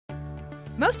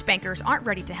Most bankers aren't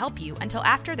ready to help you until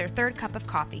after their third cup of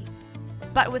coffee.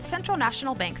 But with Central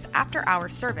National Bank's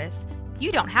after-hours service,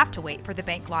 you don't have to wait for the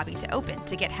bank lobby to open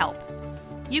to get help.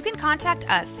 You can contact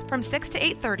us from 6 to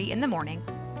 8:30 in the morning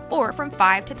or from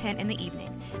 5 to 10 in the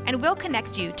evening, and we'll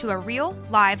connect you to a real,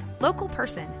 live, local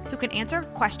person who can answer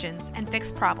questions and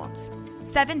fix problems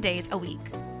 7 days a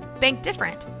week. Bank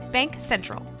different. Bank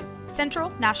Central. Central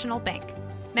National Bank.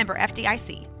 Member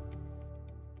FDIC.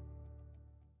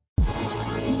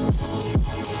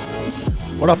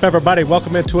 What up, everybody?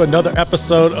 Welcome into another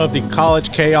episode of the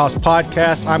College Chaos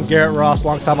Podcast. I'm Garrett Ross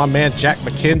alongside my man Jack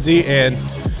McKenzie, and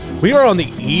we are on the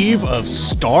eve of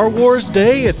Star Wars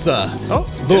Day. It's a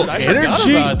little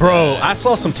energy. Bro, I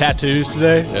saw some tattoos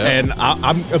today, and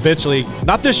I'm eventually,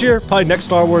 not this year, probably next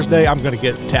Star Wars Day, I'm going to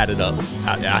get tatted up.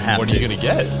 I have What to. are you going to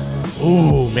get?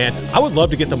 Ooh, man. I would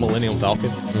love to get the Millennium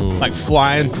Falcon. Like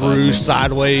flying through,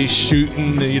 sideways,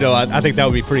 shooting. You know, I think that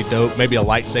would be pretty dope. Maybe a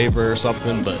lightsaber or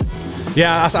something. But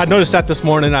yeah, I noticed that this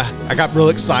morning. I got real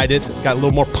excited. Got a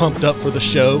little more pumped up for the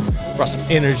show. Brought some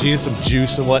energy and some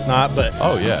juice and whatnot. But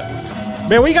oh, yeah.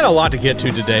 Man, we got a lot to get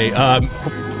to today.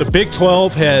 The Big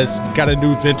 12 has got a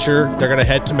new venture. They're going to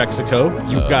head to Mexico.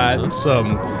 You've got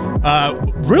some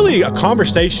really a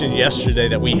conversation yesterday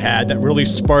that we had that really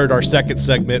spurred our second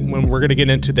segment when we're going to get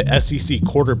into the SEC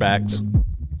quarterbacks.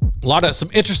 A lot of some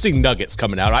interesting nuggets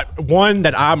coming out. One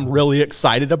that I'm really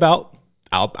excited about.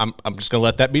 I'm just going to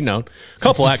let that be known. A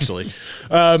couple, actually.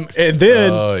 And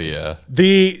then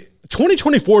the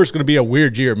 2024 is going to be a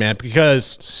weird year, man,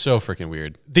 because so freaking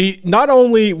weird. Not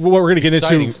only what we're going to get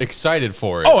into, excited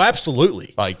for it. Oh,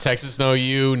 absolutely. Like Texas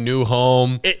OU, new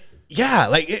home.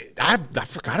 I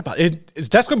forgot about it.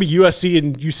 That's going to be USC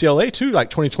and UCLA too, like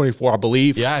 2024, I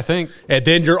believe. Yeah, I think. And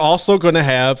then you're also going to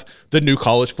have the new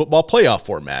college football playoff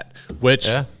format,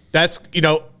 which that's,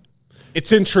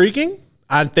 it's intriguing.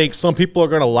 I think some people are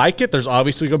going to like it. There's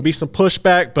obviously going to be some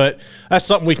pushback, but that's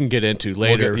something we can get into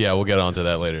later. We'll get onto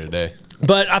that later today.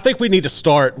 But I think we need to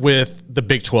start with the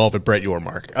Big 12 and Brett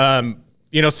Yormark.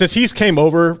 Since he's came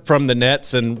over from the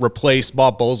Nets and replaced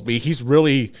Bob Bowlesby, he's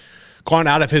really gone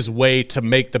out of his way to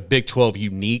make the Big 12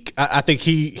 unique. I think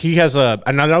he has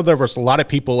and I know there was a lot of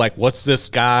people like, what's this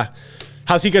guy?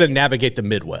 How's he going to navigate the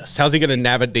Midwest? How's he going to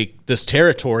navigate this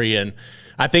territory? And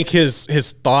I think his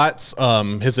thoughts,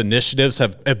 his initiatives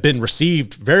have been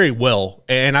received very well.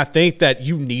 And I think that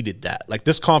you needed that. Like,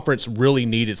 this conference really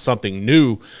needed something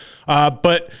new.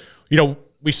 But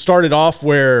we started off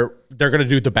where they're going to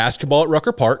do the basketball at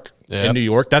Rucker Park in New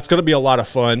York. That's going to be a lot of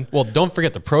fun. Well, don't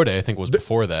forget the Pro Day, I think, was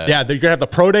before that. Yeah, they're going to have the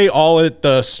Pro Day all at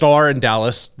the Star in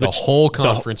Dallas. The whole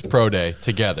conference Pro Day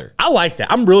together. I like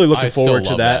that. I'm really looking forward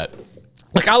to that.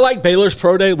 Like, I like Baylor's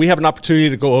Pro Day. We have an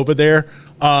opportunity to go over there.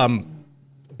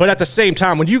 But at the same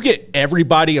time, when you get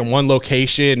everybody in one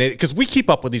location, because we keep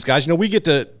up with these guys, we get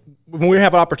to, when we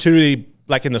have an opportunity,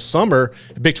 like in the summer,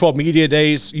 Big 12 Media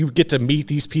Days, you get to meet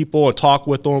these people and talk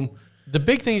with them. The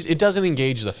big thing is it doesn't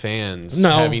engage the fans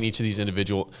having each of these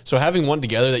individual. So having one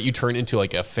together that you turn into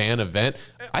like a fan event,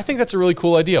 I think that's a really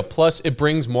cool idea. Plus, it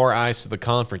brings more eyes to the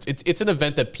conference. It's an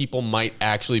event that people might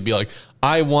actually be like,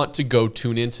 I want to go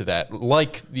tune into that,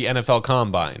 like the NFL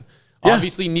Combine. Yeah.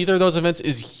 Obviously, neither of those events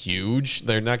is huge.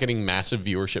 They're not getting massive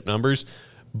viewership numbers,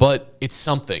 but it's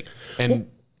something. And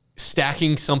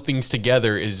stacking some things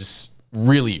together is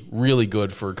really, really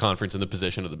good for a conference in the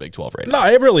position of the Big 12 right now.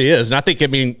 No, it really is. And I think, I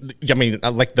mean,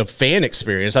 like the fan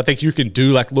experience, I think you can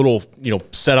do like little,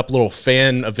 set up little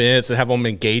fan events and have them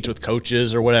engage with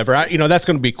coaches or whatever. That's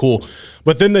going to be cool.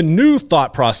 But then the new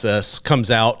thought process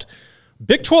comes out,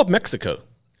 Big 12 Mexico.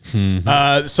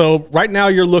 So right now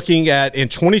you're looking at in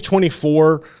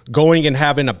 2024 going and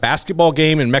having a basketball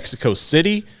game in Mexico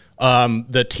City.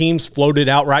 The teams floated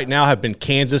out right now have been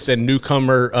Kansas and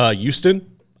newcomer Houston.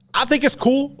 I think it's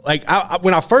cool. Like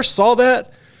when I first saw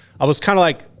that, I was kind of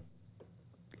like,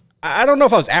 I don't know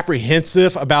if I was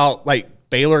apprehensive about like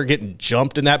Baylor getting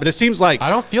jumped in that, but it seems like I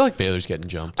don't feel like Baylor's getting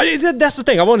jumped. That's the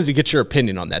thing. I wanted to get your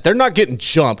opinion on that. They're not getting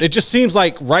jumped. It just seems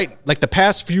like the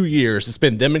past few years, it's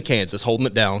been them and Kansas holding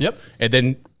it down. Yep. And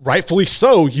then rightfully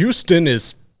so, Houston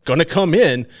is going to come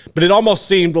in, but it almost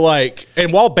seemed like,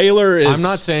 and while Baylor is... I'm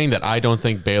not saying that I don't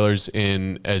think Baylor's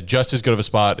in just as good of a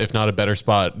spot, if not a better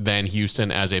spot, than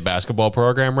Houston as a basketball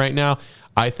program right now.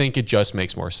 I think it just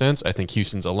makes more sense. I think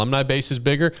Houston's alumni base is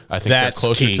bigger. I think they're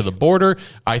closer to the border.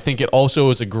 I think it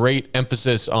also is a great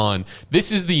emphasis on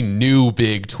this is the new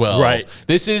Big 12. Right.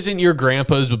 This isn't your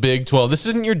grandpa's Big 12. This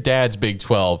isn't your dad's Big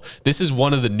 12. This is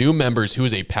one of the new members who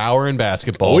is a power in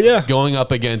basketball going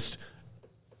up against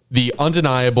the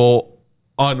undeniable,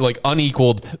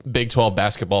 unequaled Big 12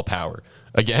 basketball power.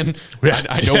 Again,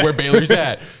 I know where Baylor's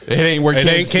at. It ain't where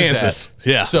Kansas is at.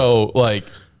 Yeah. So, like,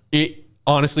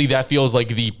 honestly, that feels like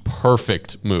the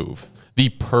perfect move, the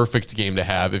perfect game to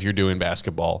have if you're doing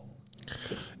basketball.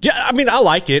 Yeah, I mean, I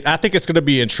like it. I think it's going to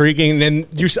be intriguing. And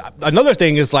another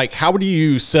thing is, like, how do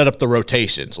you set up the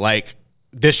rotations? Like,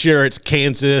 this year it's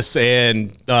Kansas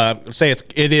and say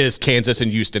it is Kansas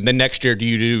and Houston. Then next year, do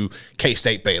you do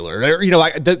K-State, Baylor? You know,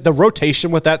 like the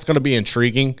rotation with that's going to be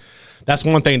intriguing. That's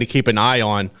one thing to keep an eye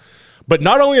on. But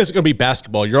not only is it going to be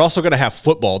basketball, you're also going to have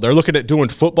football. They're looking at doing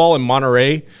football in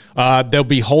Monterey. They'll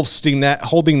be holding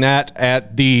that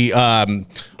at the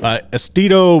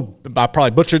Estadio. I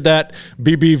probably butchered that.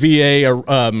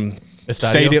 BBVA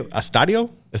Stadium.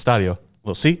 Estadio.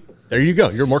 Well, see, there you go.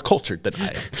 You're more cultured than I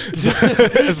am.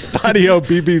 Estadio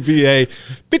BBVA,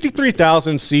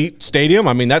 53,000 seat stadium.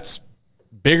 I mean, that's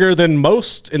bigger than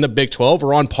most in the Big 12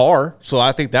 or on par. So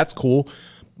I think that's cool.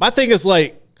 My thing is,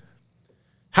 like,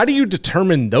 how do you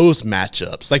determine those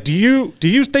matchups? Like, do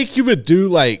you think you would do,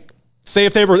 like, say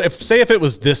if it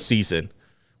was this season,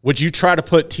 would you try to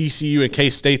put TCU and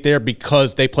K-State there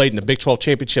because they played in the Big 12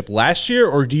 championship last year,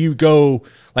 or do you go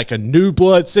like a new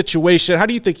blood situation? How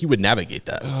do you think you would navigate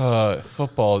that?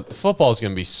 Football is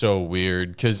going to be so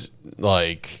weird because,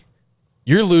 like,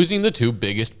 you're losing the two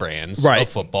biggest brands of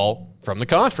football from the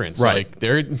conference. Right. Like,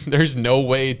 there's no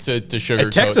way to sugarcoat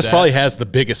and Texas that. probably has the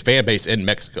biggest fan base in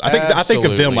Mexico. I think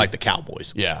of them like the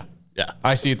Cowboys. Yeah. Yeah.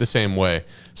 I see it the same way.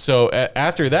 So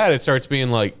after that, it starts being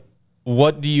like,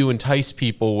 what do you entice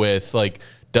people with? Like,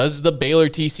 does the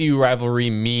Baylor-TCU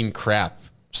rivalry mean crap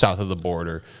south of the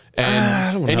border? And,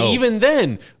 I don't know. And even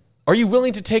then, are you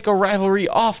willing to take a rivalry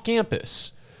off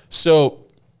campus? So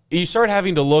you start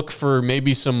having to look for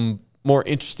maybe some more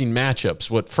interesting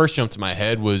matchups. What first jumped to my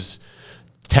head was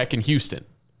Tech and Houston.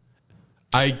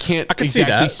 I can't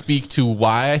exactly speak to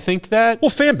why I think that. Well,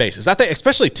 fan bases. I think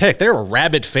especially Tech, they're a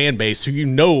rabid fan base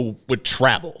who would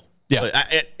travel. Yeah.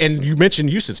 And you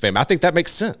mentioned Houston's fan. I think that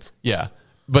makes sense. Yeah.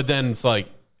 But then it's like,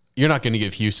 you're not going to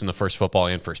give Houston the first football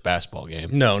and first basketball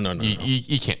game. No.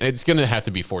 You can't. It's going to have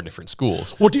to be four different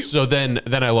schools. Well, so then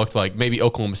I looked like maybe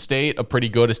Oklahoma State, a pretty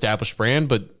good established brand,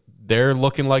 but they're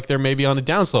looking like they're maybe on a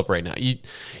downslope right now.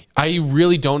 I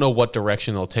really don't know what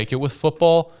direction they'll take it with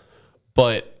football,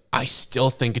 but I still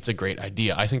think it's a great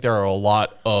idea. I think there are a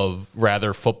lot of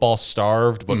rather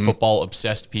football-starved but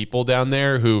football-obsessed people down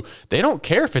there who they don't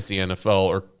care if it's the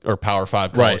NFL or Power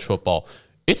 5 college football.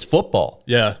 It's football.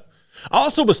 Yeah. I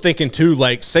also was thinking, too,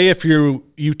 like, say if you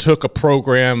took a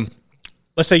program,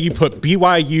 let's say you put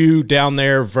BYU down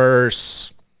there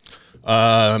versus,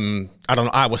 I don't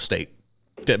know, Iowa State.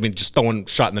 I mean, just throwing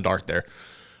shot in the dark there.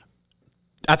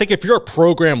 I think if you're a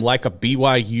program like a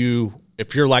BYU,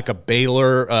 if you're like a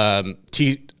Baylor, I'm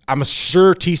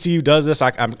sure TCU does this.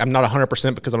 I'm not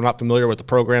 100% because I'm not familiar with the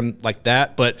program like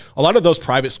that. But a lot of those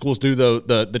private schools do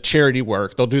the charity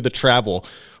work. They'll do the travel.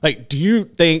 Like, do you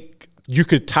think you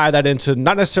could tie that into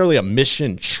not necessarily a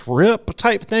mission trip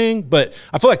type thing, but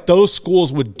I feel like those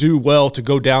schools would do well to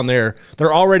go down there.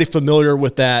 They're already familiar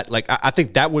with that. Like, I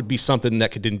think that would be something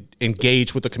that could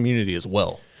engage with the community as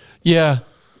well. Yeah.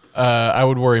 I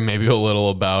would worry maybe a little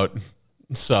about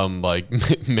some like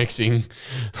mixing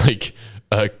like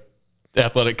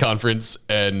athletic conference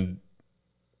and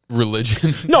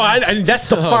religion. No, that's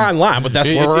the fine line, but that's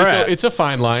where we're at. It's a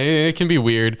fine line. It can be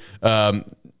weird.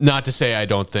 Not to say I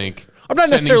don't think I'm not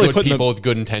necessarily sending good people with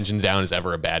good intentions down is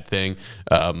ever a bad thing.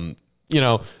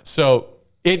 So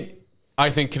I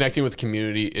think connecting with the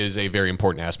community is a very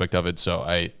important aspect of it. So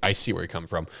I see where you come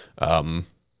from. I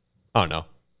don't know.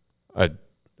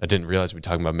 I didn't realize we were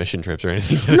talking about mission trips or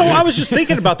anything today. No, I was just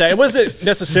thinking about that. It wasn't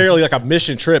necessarily like a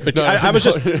mission trip, but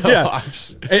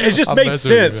it just made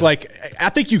sense. Like, I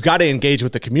think you got to engage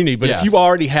with the community, but if you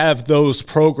already have those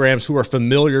programs who are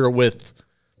familiar with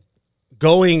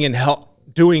going and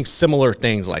doing similar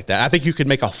things like that, I think you could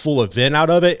make a full event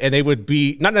out of it, and they would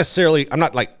be not necessarily. I'm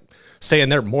not like saying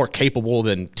they're more capable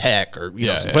than Tech or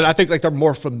but I think like they're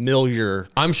more familiar.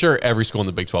 I'm sure every school in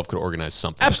the Big 12 could organize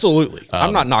something. Absolutely.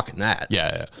 I'm not knocking that.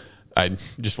 Yeah. I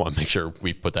just want to make sure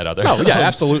we put that out there. No, yeah,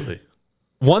 absolutely.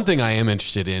 One thing I am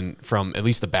interested in from at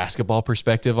least the basketball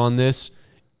perspective on this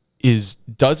is,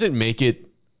 does it make it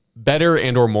better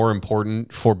and or more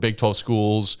important for Big 12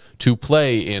 schools to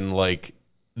play in like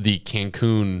the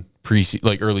Cancun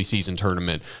early season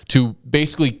tournament to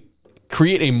basically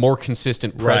create a more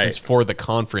consistent presence for the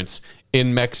conference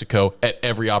in Mexico at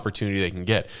every opportunity they can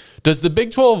get? Does the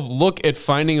Big 12 look at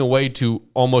finding a way to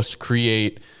almost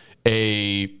create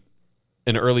a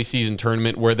an early season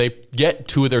tournament where they get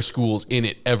 2 of their schools in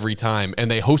it every time and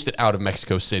they host it out of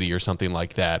Mexico City or something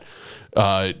like that?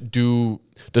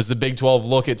 Does the Big 12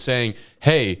 look at saying,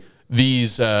 hey,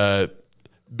 these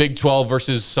Big 12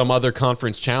 versus some other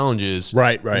conference challenges,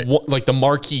 right. Like the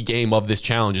marquee game of this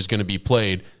challenge is going to be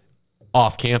played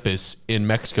off campus in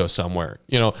Mexico somewhere.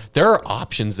 There are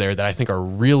options there that I think are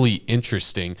really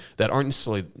interesting that aren't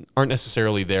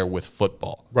necessarily there with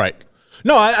football. Right.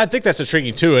 No, I think that's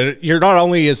intriguing too. And you're not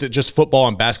only is it just football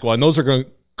and basketball, and those are going to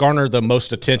garner the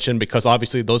most attention because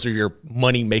obviously those are your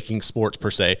money-making sports per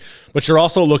se, but you're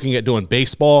also looking at doing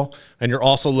baseball and you're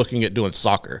also looking at doing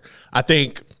soccer. I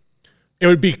think it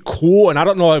would be cool, and I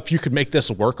don't know if you could make this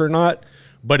work or not,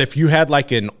 but if you had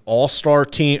like an all-star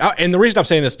team, and the reason I'm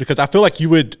saying this is because I feel like you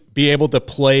would be able to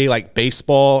play like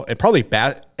baseball and probably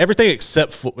everything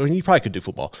except football. I mean, you probably could do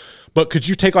football, but could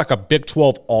you take like a Big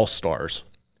 12 all-stars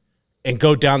and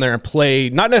go down there and play,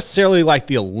 not necessarily like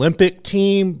the Olympic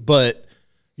team, but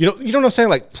you know what I'm saying?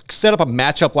 Like set up a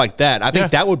matchup like that. I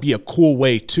think that would be a cool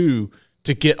way to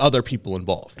get other people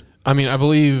involved. I mean, I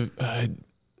believe,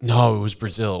 no, it was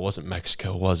Brazil. It wasn't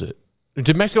Mexico, was it?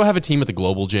 Did Mexico have a team at the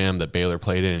Global Jam that Baylor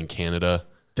played in Canada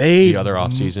the other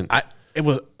offseason? I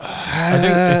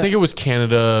think it was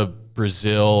Canada,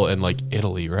 Brazil, and like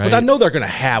Italy, right? But I know they're going to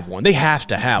have one. They have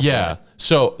to have one. Yeah.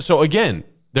 So again,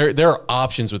 there are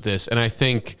options with this, and I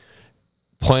think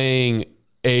playing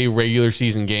a regular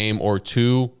season game or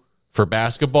 2 for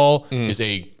basketball is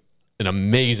an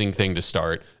amazing thing to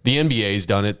start. The NBA's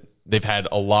done it. They've had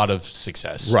a lot of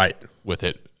success with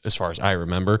it, as far as I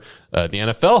remember. The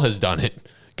NFL has done it,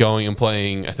 going and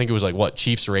playing, I think it was like,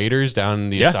 Chiefs Raiders down in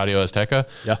the Estadio Azteca?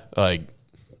 Yeah. Like,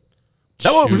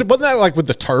 wasn't that like with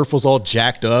the turf was all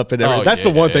jacked up and everything? That's the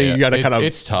one thing you got to kind of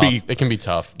it's tough. It can be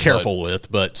tough. Careful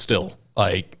with, but still.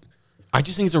 Like, I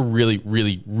just think it's a really,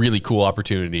 really, really cool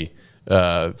opportunity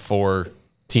for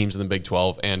teams in the Big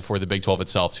 12 and for the Big 12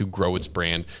 itself to grow its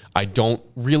brand. I don't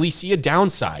really see a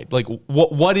downside. Like,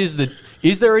 what is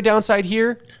there a downside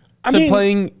here to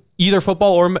playing either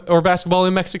football or basketball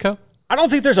in Mexico? I don't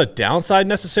think there's a downside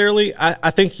necessarily.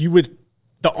 I think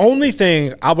the only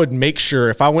thing I would make sure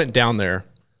if I went down there,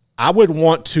 I would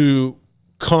want to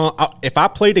if I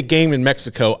played a game in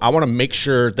Mexico, I want to make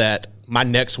sure that my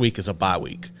next week is a bye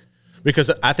week, because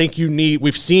I think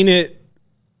we've seen it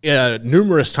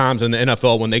numerous times in the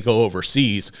NFL when they go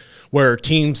overseas, where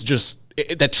teams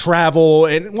that travel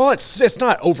and it's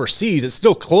not overseas, it's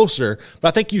still closer, but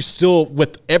I think you still,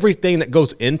 with everything that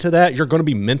goes into that, you're going to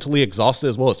be mentally exhausted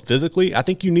as well as physically. I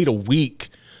think you need a week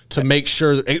to make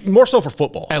sure, more so for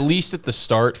football. At least at the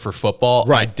start for football,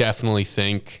 right. I definitely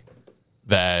think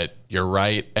that you're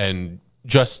right, and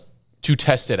just to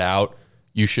test it out,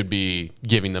 you should be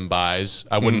giving them buys.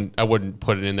 I wouldn't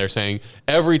put it in there saying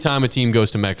every time a team goes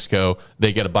to Mexico,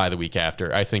 they get a bye the week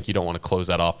after. I think you don't want to close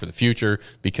that off for the future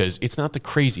because it's not the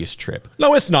craziest trip.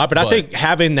 No, it's not. But I think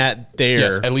having that there,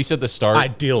 yes, at least at the start,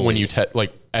 ideally, when you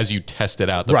as you test it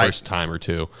out the first time or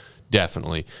two,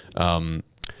 definitely. I'm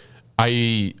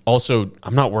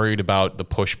not worried about the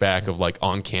pushback of like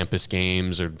on-campus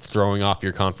games or throwing off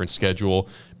your conference schedule,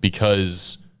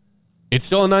 because it's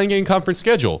still a 9-game conference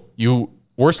schedule.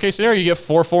 Worst case scenario, you get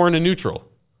 4-4 in a neutral,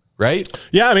 right?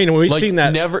 Yeah, I mean, we've seen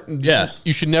that.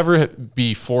 You should never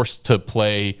be forced to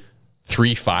play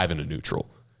 3-5 in a neutral,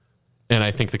 and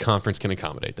I think the conference can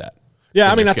accommodate that.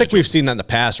 Yeah, I mean, I think we've seen that in the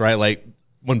past, right? Like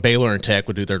when Baylor and Tech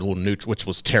would do their little neutral, which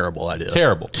was terrible idea.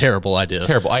 Terrible idea.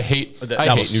 Terrible. I hate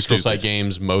neutral site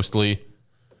games mostly,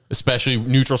 especially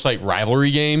neutral site rivalry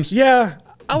games. Yeah,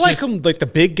 I like them, like the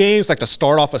big games, like to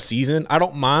start off a season. I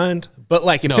don't mind, but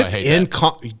like if it's in,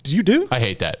 do you do? I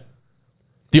hate that.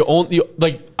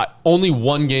 Only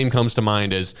one game comes to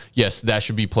mind is, yes, that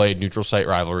should be played neutral site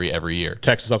rivalry every year.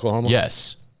 Texas, Oklahoma?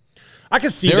 Yes. I can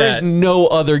see that. There is no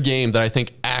other game that I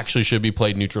think actually should be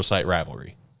played neutral site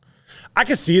rivalry. I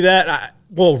can see that.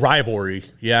 Rivalry,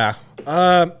 yeah.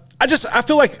 I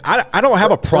feel like I don't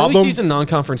have a problem. Early season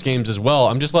non-conference games as well.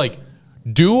 I'm just like,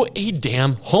 do a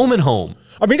damn home and home.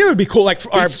 I mean, it would be cool. Like,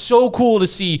 it's so cool to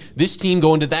see this team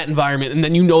go into that environment, and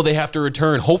then they have to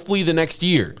return, hopefully the next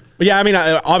year. Yeah, I mean,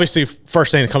 obviously,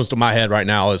 first thing that comes to my head right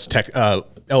now is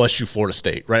LSU, Florida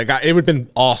State, right? It would have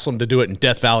been awesome to do it in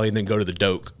Death Valley and then go to the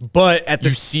Doak. But you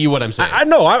see what I'm saying? I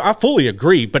know, I fully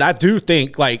agree, but I do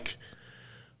think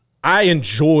I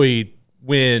enjoyed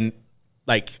when.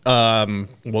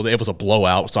 It was a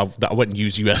blowout, so I wouldn't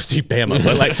use USC Bama,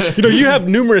 but you have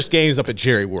numerous games up at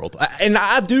Jerry World. And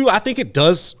I think it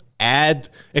does add,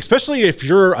 especially if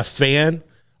you're a fan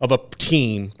of a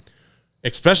team,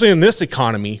 especially in this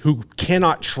economy, who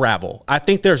cannot travel. I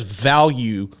think there's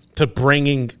value to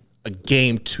bringing a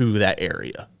game to that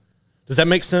area. Does that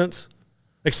make sense?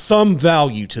 Like some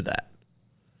value to that.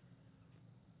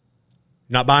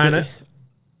 Not buying it?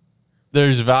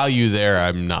 There's value there.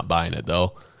 I'm not buying it,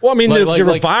 though. Well, I mean,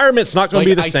 your environment's not going to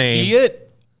be the same. I see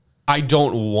it. I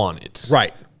don't want it.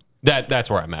 Right. That's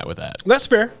where I'm at with that. That's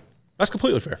fair. That's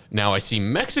completely fair. Now I see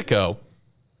Mexico,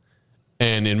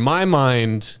 and in my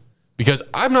mind, because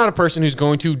I'm not a person who's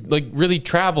going to like really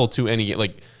travel to any,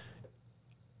 like,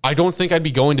 I don't think I'd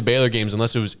be going to Baylor games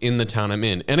unless it was in the town I'm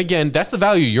in. And again, that's the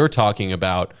value you're talking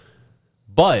about.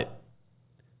 But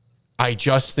I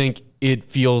just think it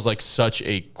feels like such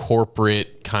a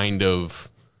corporate kind of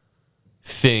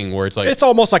thing where it's like, it's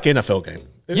almost like an NFL game.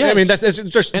 Yeah, I mean, that's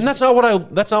just, and that's not what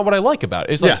I like about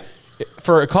it. It's like,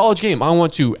 for a college game, I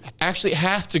want to actually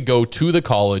have to go to the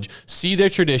college, see their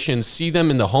traditions, see them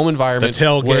in the home environment, the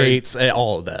tailgates,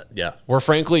 all of that. Yeah, where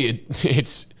frankly,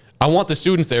 it's I want the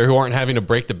students there who aren't having to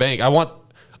break the bank. I want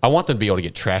them to be able to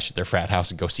get trashed at their frat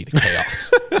house and go see the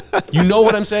chaos. You know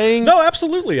what I'm saying? No,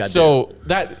 absolutely. So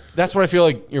that's what I feel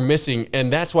like you're missing,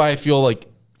 and that's why I feel like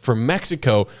for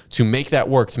Mexico to make that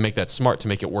work, to make that smart, to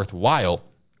make it worthwhile,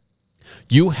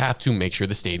 you have to make sure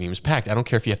the stadium is packed. I don't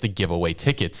care if you have to give away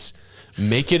tickets.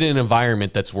 Make it an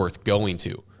environment that's worth going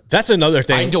to. That's another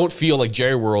thing. I don't feel like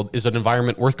Jerry World is an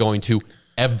environment worth going to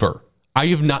ever.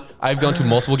 I've gone to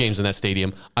multiple games in that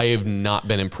stadium. I have not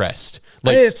been impressed.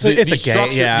 Like it's a game.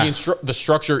 Yeah. The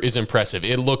structure is impressive.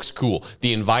 It looks cool.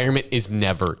 The environment is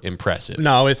never impressive.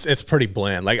 No, it's pretty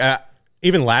bland. Like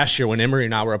even last year when Emory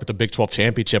and I were up at the Big 12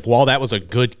 championship, while that was a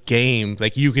good game,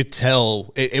 like you could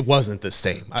tell it wasn't the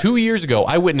same. 2 years ago,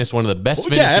 I witnessed one of the best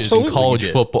finishes in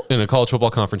college football, in a college football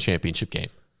conference championship game.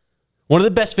 One of the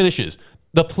best finishes.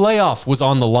 The playoff was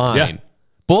on the line. Yeah.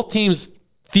 Both teams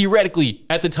theoretically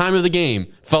at the time of the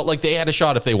game felt like they had a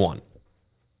shot if they won.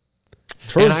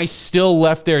 True. And I still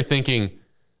left there thinking,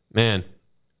 man,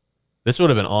 this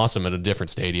would have been awesome at a different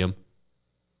stadium.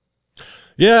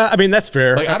 Yeah, I mean, that's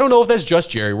fair. Like, I don't know if that's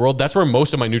just Jerry World. That's where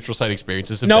most of my neutral site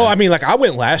experiences have been. No, I mean, like, I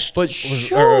went last. But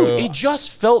it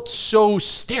just felt so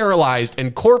sterilized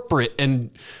and corporate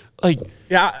and, like,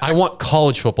 yeah. I want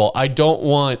college football. I don't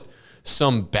want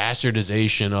some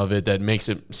bastardization of it that makes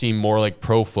it seem more like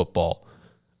pro football.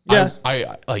 Yeah.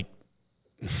 I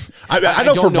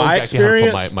know from my exactly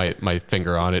experience. How to put my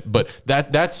finger on it, but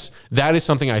that is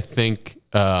something I think...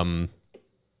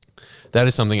 that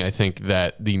is something I think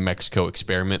that the Mexico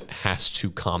experiment has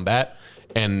to combat.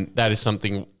 And that is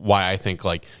something why I think,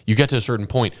 like, you get to a certain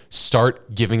point,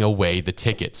 start giving away the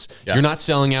tickets. Yeah. You're not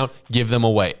selling out, give them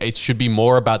away. It should be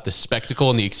more about the spectacle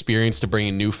and the experience to bring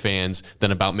in new fans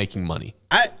than about making money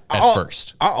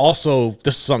first. I also,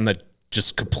 this is something that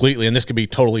just completely, and this could be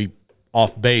totally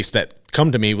off base, that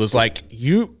come to me was like,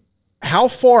 how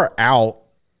far out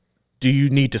do you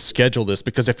need to schedule this?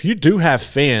 Because if you do have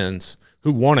fans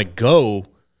who want to go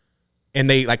and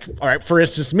they like, all right, for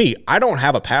instance, me, I don't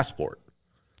have a passport.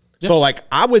 Yep. So like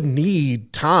I would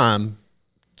need time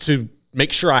to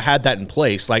make sure I had that in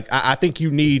place. Like I think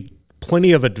you need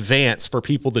plenty of advance for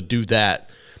people to do that.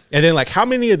 And then like how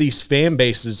many of these fan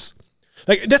bases,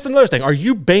 like that's another thing. Are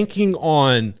you banking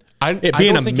on it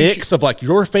being a mix of like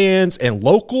your fans and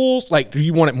locals? Like, do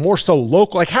you want it more so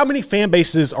local? Like, how many fan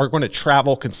bases are going to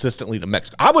travel consistently to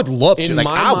Mexico? I would love to. In like,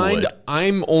 my mind,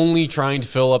 I'm only trying to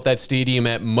fill up that stadium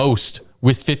at most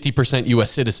with 50%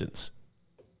 U.S. citizens.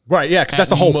 Right, yeah, because that's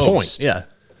the whole point. Yeah.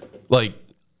 Like,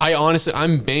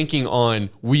 I'm banking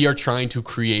on we are trying to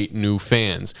create new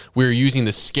fans. We're using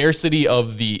the scarcity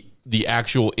of the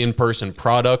actual in-person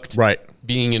product. Right.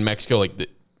 Being in Mexico, like,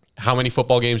 how many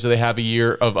football games do they have a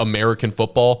year of American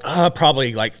football?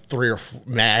 Probably like 3 or 4.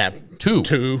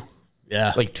 Two.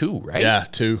 Yeah. Like 2, right? Yeah,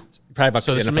 2. Probably about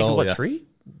so this NFL, would make it, what, 3?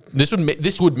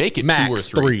 This would make it max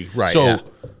 2 or 3. Right. So, yeah.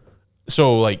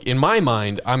 So like in my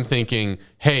mind, I'm thinking,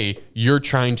 hey, you're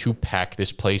trying to pack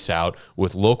this place out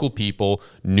with local people,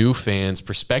 new fans,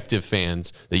 prospective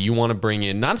fans that you want to bring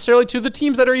in, not necessarily to the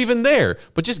teams that are even there,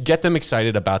 but just get them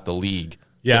excited about the league.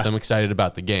 Yeah. Get them excited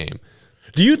about the game.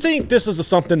 Do you think this is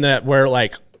something that where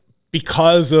like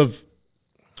because of,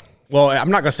 well, I'm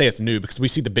not going to say it's new because we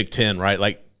see the Big Ten, right?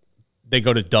 Like they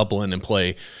go to Dublin and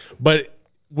play. But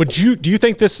do you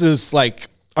think this is like,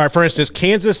 all right, for instance,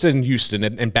 Kansas and Houston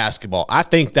in basketball, I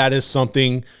think that is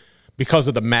something because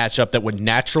of the matchup that would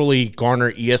naturally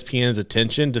garner ESPN's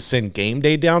attention to send game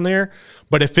day down there.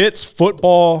 But if it's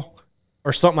football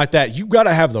or something like that, you got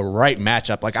to have the right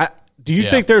matchup. Like do you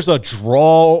think there's a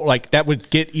draw like that would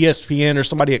get ESPN or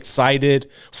somebody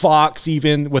excited, Fox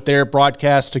even with their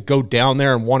broadcast to go down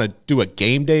there and want to do a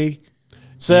game day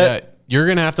set? Yeah, you're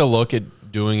going to have to look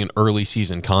at doing an early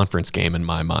season conference game in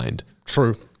my mind.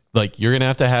 True. like you're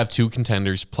going to have two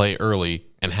contenders play early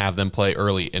and have them play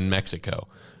early in Mexico.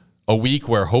 A week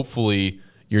where hopefully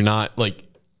you're not like,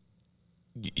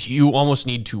 you almost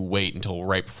need to wait until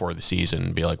right before the season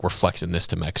and be like, we're flexing this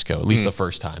to Mexico, at least the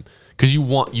first time. Because you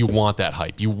want that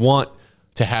hype. You want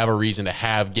to have a reason to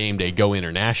have game day go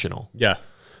international. Yeah.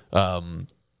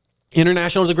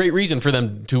 International is a great reason for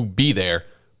them to be there,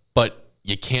 but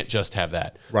you can't just have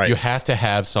that. Right. You have to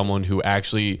have someone who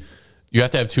actually, you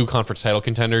have to have two conference title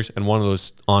contenders, and one of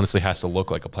those honestly has to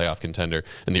look like a playoff contender.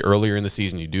 And the earlier in the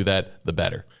season you do that, the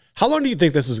better. How long do you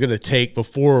think this is going to take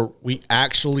before we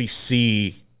actually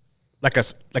see, like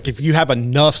if you have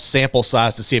enough sample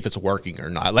size to see if it's working or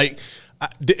not? Like,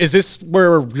 is this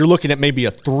where you're looking at maybe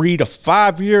a 3 to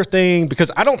 5 year thing?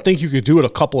 Because I don't think you could do it a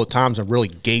couple of times and really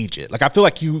gauge it. Like, I feel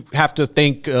like you have to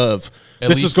think of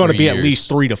this is going to be at least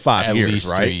 3 to 5 years, right? At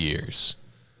least 3 years.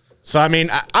 So, I mean,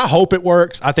 I hope it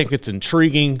works. I think it's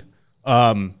intriguing.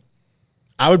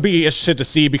 I would be interested to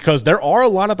see, because there are a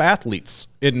lot of athletes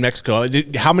in Mexico.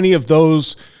 How many of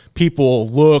those people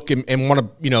look and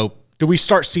want to, do we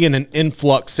start seeing an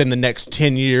influx in the next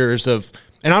 10 years of,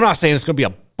 and I'm not saying it's going to be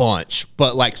a bunch,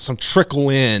 but like some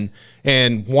trickle in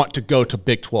and want to go to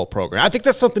Big 12 program. I think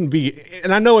that's something to be,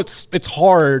 and I know it's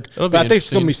hard, but I think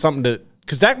it's going to be something to,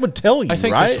 because that would tell you, I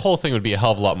think right? This whole thing would be a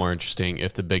hell of a lot more interesting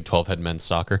if the Big 12 had men's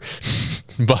soccer.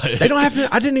 But they don't have,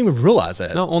 I didn't even realize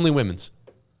that. No, only women's.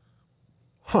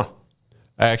 Huh.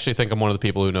 I actually think I'm one of the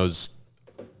people who knows,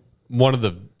 one of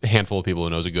the handful of people who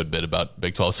knows a good bit about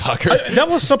Big 12 soccer. That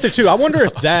was something too. I wonder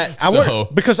if that,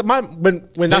 because when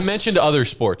they mentioned other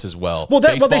sports as well. Well,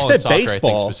 they said soccer, baseball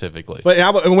I think specifically.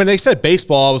 But when they said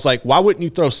baseball, I was like, why wouldn't you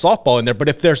throw softball in there? But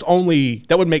if there's only,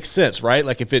 that would make sense, right?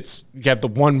 Like if you have the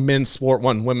one men's sport,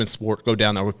 one women's sport, go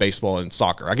down there with baseball and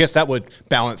soccer. I guess that would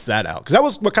balance that out, because that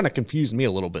was what kind of confused me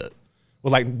a little bit.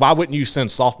 Well, like, why wouldn't you send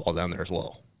softball down there as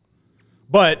well?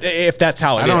 But if that's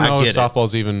how it is, I don't know if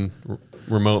softball's even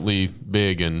remotely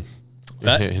big in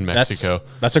Mexico.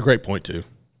 That's a great point too.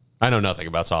 I know nothing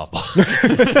about softball.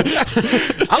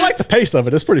 I like the pace of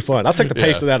it. It's pretty fun. I'll take the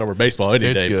pace of that over baseball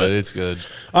any day. It's good.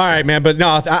 All right, man. But no,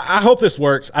 I hope this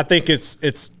works. I think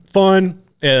it's fun.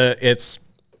 It's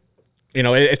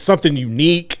something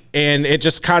unique, and it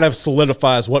just kind of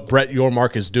solidifies what Brett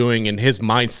Yormark is doing and his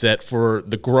mindset for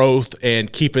the growth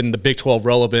and keeping the Big 12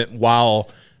 relevant while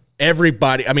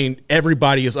everybody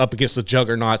is up against the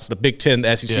juggernauts. The Big 10,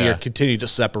 the SEC are continuing to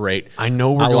separate. I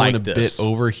know we're going a bit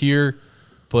over here,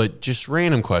 but just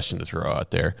random question to throw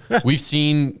out there. We've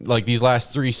seen like these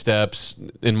last 3 steps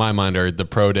in my mind are the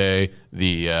Pro Day,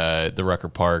 the Rucker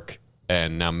Park,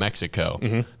 and now Mexico.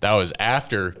 Mm-hmm. That was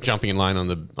after jumping in line on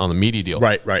the media deal.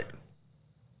 Right.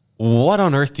 What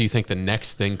on earth do you think the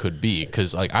next thing could be?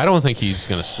 Because like I don't think he's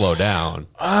going to slow down.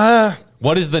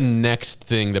 What is the next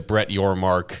thing that Brett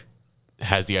Yormark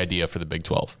has the idea for the Big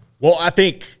 12? Well, I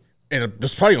think, and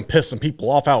it's probably going to piss some people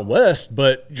off out west,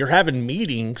 but you're having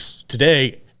meetings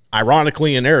today,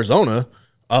 ironically in Arizona.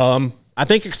 I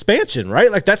think expansion,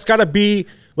 right? Like that's got to be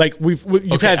like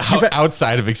you've had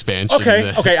outside of expansion.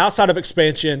 Okay, outside of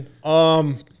expansion.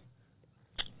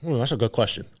 That's a good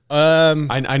question.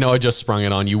 I know I just sprung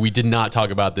it on you. We did not talk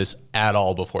about this at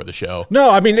all before the show. No,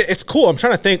 I mean, it's cool. I'm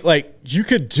trying to think, like, you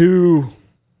could do,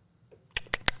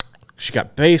 she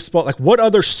got baseball. Like, what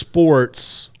other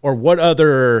sports or what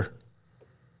other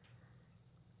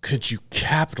could you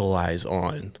capitalize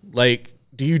on? Like,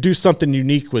 do you do something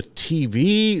unique with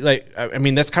TV? Like, I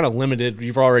mean, that's kind of limited.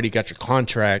 You've already got your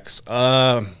contracts.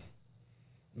 Man,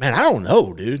 I don't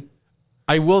know, dude.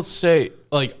 I will say,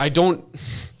 like, I don't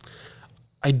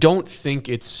think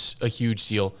it's a huge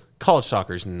deal. College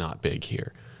soccer is not big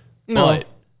here. No. But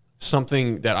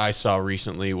something that I saw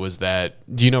recently was that,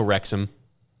 do you know Wrexham?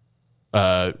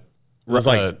 Ryan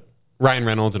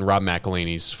Reynolds and Rob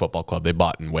McElhaney's football club they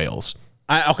bought in Wales.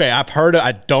 I've heard it.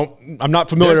 I'm not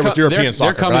familiar with European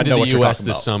soccer. They're coming to the U.S.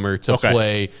 this summer to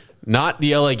play not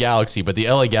the LA Galaxy, but the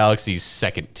LA Galaxy's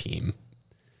second team.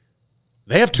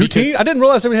 They have 2 teams? I didn't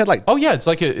realize they had like... Oh, yeah. It's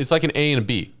like an A and a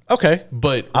B. Okay.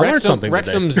 But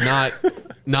Wrexham's not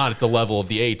at the level of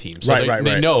the A team. So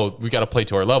they know we got to play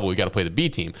to our level. We got to play the B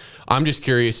team. I'm just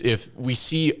curious if we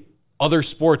see other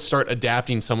sports start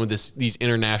adapting some of these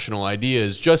international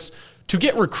ideas just to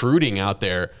get recruiting out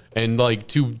there and like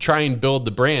to try and build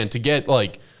the brand, to get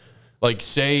like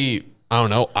say, I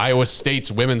don't know, Iowa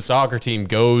State's women's soccer team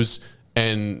goes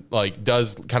and like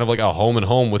does kind of like a home and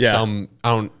home with some, I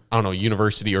don't know,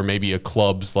 university or maybe a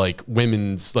club's like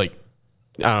women's, like,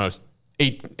 I don't know,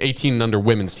 18 and under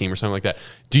women's team or something like that.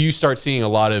 Do you start seeing a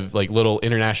lot of like little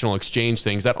international exchange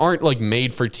things that aren't like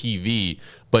made for TV,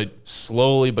 but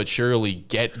slowly but surely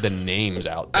get the names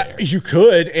out there? You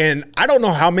could, and I don't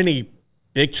know how many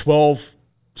Big 12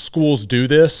 schools do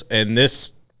this,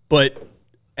 but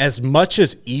as much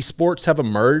as esports have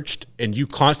emerged, and you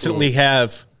constantly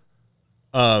have,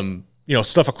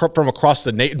 stuff from across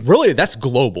the nation. Really, that's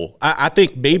global. I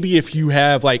think maybe if you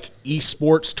have like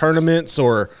esports tournaments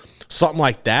or something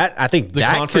like that, I think the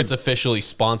that conference officially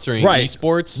sponsoring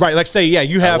esports, right? Like say,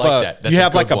 you have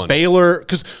a Baylor,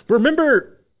 because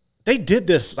remember they did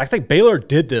this. I think Baylor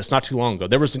did this not too long ago.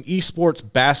 There was an esports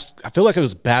I feel like it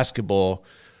was basketball.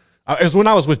 It was when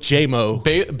I was with JMO.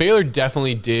 Baylor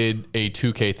definitely did a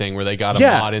 2K thing where they got a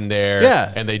mod in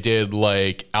there, and they did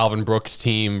like Alvin Brooks'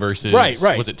 team versus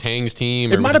was it Tang's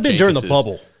team? It might have been during the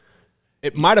bubble.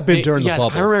 It might have been during the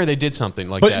bubble. I remember they did something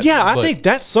like that. But I think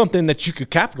that's something that you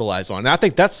could capitalize on. And I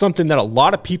think that's something that a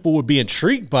lot of people would be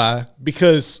intrigued by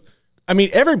because, I mean,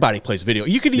 everybody plays video.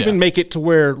 You could even make it to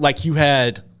where like you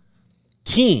had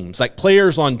teams, like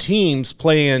players on teams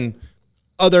playing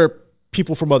other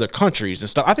people from other countries and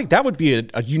stuff. I think that would be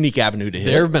a unique avenue to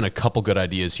hit. There have been a couple good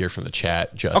ideas here from the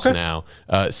chat just now.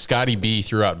 Scotty B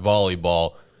threw out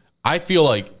volleyball. I feel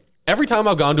like every time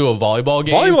I've gone to a volleyball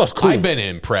game, volleyball's cool. I've been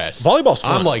impressed. Volleyball's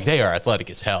fun. I'm like, they are athletic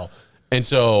as hell. And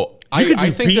so I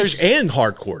think beach there's and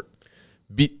hard court.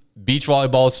 Beach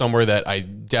volleyball is somewhere that I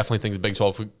definitely think the Big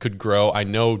 12 could grow. I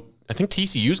think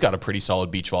TCU's got a pretty solid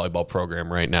beach volleyball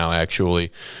program right now,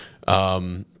 actually.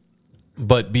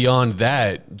 But beyond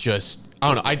that, just I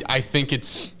don't know. I think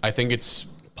it's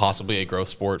possibly a growth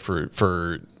sport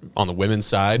for on the women's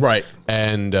side, right?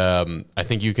 And I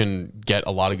think you can get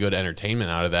a lot of good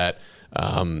entertainment out of that.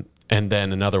 And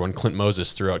then another one, Clint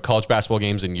Moses threw out college basketball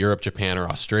games in Europe, Japan, or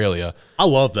Australia. I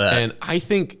love that, and I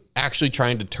think actually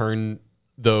trying to turn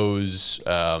those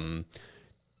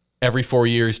every 4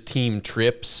 years team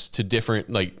trips to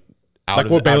different out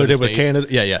of what Baylor did with Canada.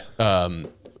 Yeah.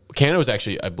 Canada was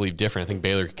actually, I believe, different. I think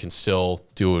Baylor can still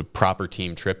do a proper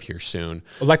team trip here soon.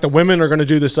 Like the women are going to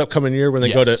do this upcoming year when they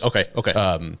go to.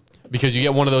 Okay. Because you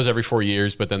get one of those every 4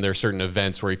 years, but then there are certain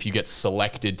events where if you get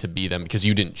selected to be them because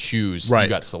you didn't choose, you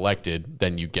got selected,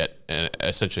 then you get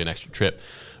essentially an extra trip.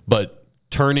 But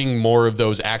turning more of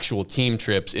those actual team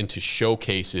trips into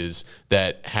showcases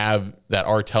that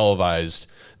are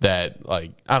televised, that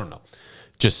I don't know,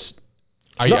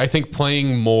 I think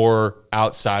playing more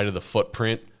outside of the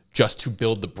footprint just to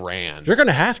build the brand. You're going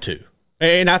to have to.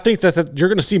 And I think that you're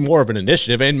going to see more of an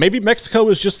initiative. And maybe Mexico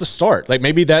is just the start. Like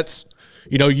maybe that's,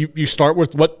 you start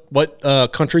with what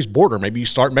country's border. Maybe you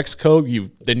start Mexico,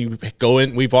 then you go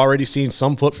in. We've already seen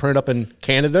some footprint up in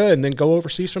Canada and then go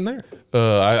overseas from there.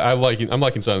 I'm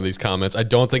liking some of these comments. I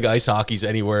don't think ice hockey's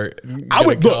anywhere. I'm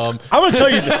going to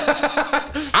tell you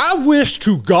this. I wish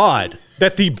to God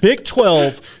that the Big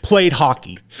 12 played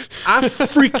hockey. I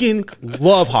freaking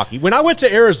love hockey. When I went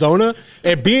to Arizona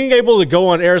and being able to go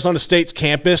on Arizona State's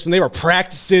campus and they were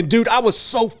practicing, dude, I was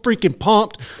so freaking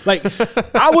pumped.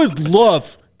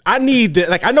 I need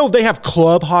to, I know they have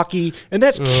club hockey, and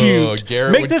that's cute.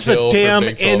 Make this a damn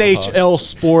NHL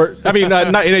sport. I mean, not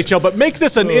NHL, but make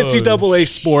this an NCAA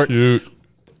sport.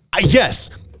 Yes.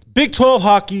 Big 12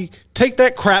 hockey, take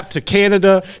that crap to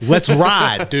Canada. Let's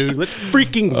ride, dude. Let's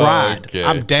freaking ride. Okay.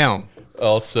 I'm down.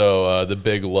 Also, the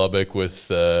big Lubbock with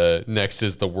next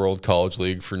is the World College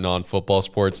League for non-football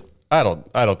sports. I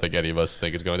don't think any of us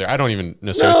think it's going there. I don't even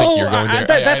necessarily think you're going there.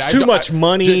 That's too much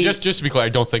money. Just to be clear, I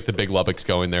don't think the big Lubbock's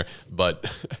going there,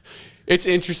 but it's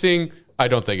interesting. I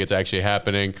don't think it's actually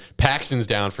happening. Paxton's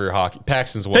down for hockey.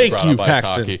 Paxton's the one who brought up ice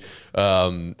hockey.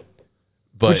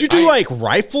 But would you do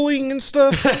rifling and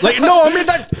stuff? No, I mean,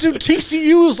 dude,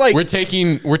 TCU is we're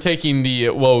taking the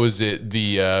what was it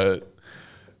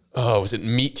was it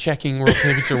meat checking world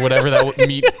championships or whatever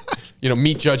that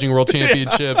meat judging world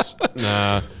championships?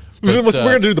 Nah. We're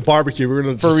gonna do the barbecue. We're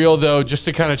gonna for real though, just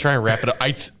to kind of try and wrap it up.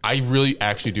 I really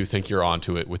actually do think you're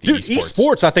onto it with the esports.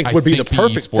 Esports, I think would be the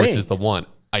perfect thing. Esports is the one.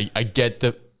 I get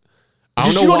the. I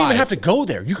don't know. You don't even have to go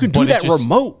there. You can do that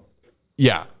remote.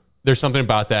 Yeah, there's something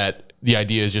about that. The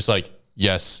idea is just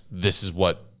yes, this is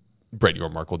what Brett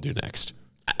Yormark will do next.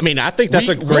 I mean, I think that's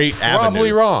a great avenue.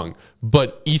 Probably wrong,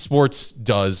 but esports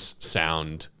does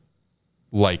sound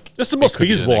like it's the most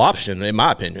feasible option, in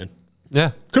my opinion.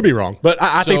 Yeah, could be wrong, but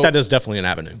I think that is definitely an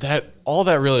avenue. All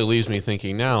that really leaves me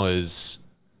thinking now is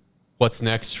what's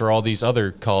next for all these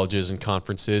other colleges and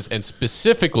conferences, and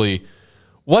specifically,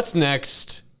 what's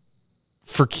next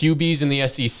for QBs in the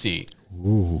SEC?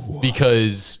 Ooh.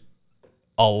 Because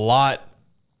a lot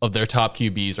of their top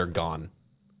QBs are gone.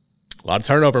 A lot of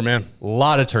turnover, man. A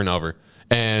lot of turnover.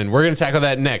 And we're going to tackle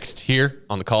that next here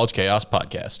on the College Chaos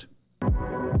Podcast.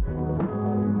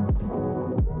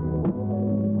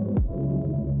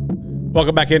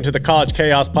 Welcome back into the College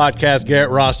Chaos Podcast.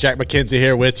 Garrett Ross, Jack McKenzie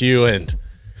here with you. And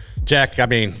Jack, I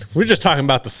mean, we're just talking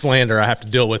about the slander I have to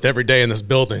deal with every day in this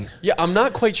building. Yeah, I'm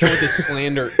not quite sure what this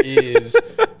slander is.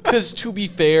 Because to be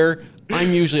fair,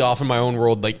 I'm usually off in my own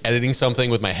world, like editing something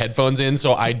with my headphones in,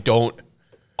 so I don't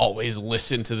always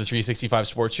listen to the 365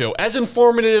 Sports Show. As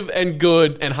informative and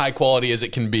good and high quality as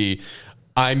it can be,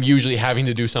 I'm usually having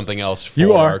to do something else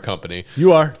for our company.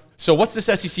 You are. So what's this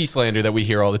SEC slander that we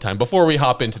hear all the time before we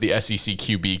hop into the SEC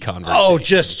QB conversation? Oh,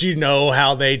 just,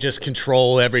 how they just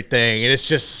control everything. And it's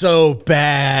just so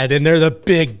bad. And they're the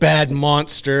big bad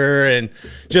monster. And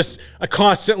just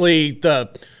constantly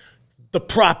the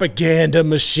propaganda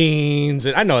machines.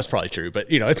 And I know it's probably true, but,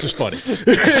 it's just funny.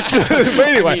 But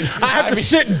anyway, I have to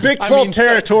sit in Big 12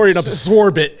 territory and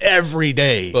absorb it every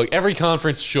day. Look, every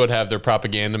conference should have their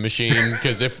propaganda machine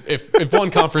because if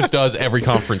one conference does, every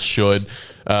conference should.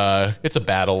 It's a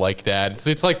battle like that.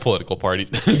 It's like political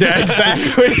parties. Yeah,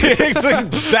 exactly. It's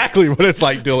exactly what it's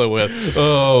like dealing with.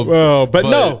 But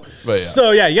yeah.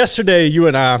 So, yesterday you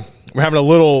and I were having a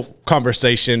little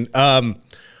conversation.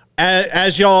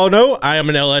 As y'all know, I am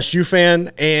an LSU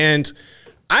fan, and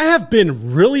I have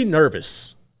been really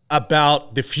nervous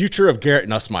about the future of Garrett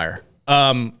Nussmeier.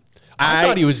 I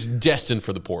thought he was destined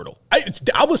for the portal.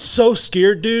 I was so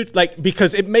scared, dude,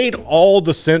 because it made all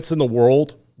the sense in the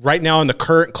world right now in the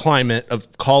current climate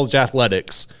of college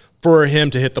athletics for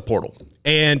him to hit the portal.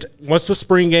 And once the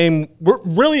spring game,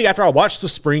 really after I watched the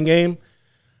spring game,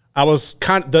 I was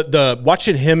kind of the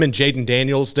watching him and Jaden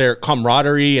Daniels, their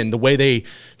camaraderie and the way they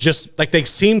just they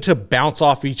seem to bounce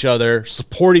off each other,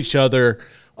 support each other.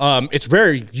 It's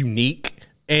very unique.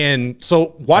 And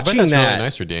so watching that's that, really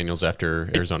nice for Daniels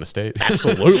after Arizona State.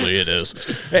 Absolutely, it is.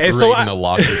 And so in the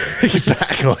locker.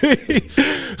 Exactly.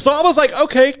 So I was like,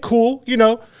 okay, cool.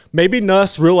 Maybe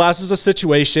Nuss realizes the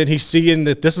situation. He's seeing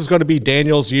that this is going to be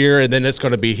Daniels' year, and then it's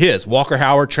going to be his. Walker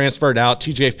Howard transferred out.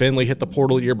 TJ Finley hit the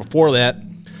portal the year before that.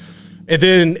 And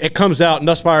then it comes out,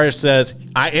 Nussmeier says,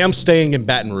 I am staying in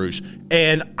Baton Rouge.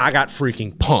 And I got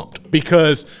freaking pumped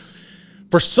because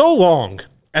for so long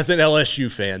as an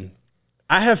LSU fan,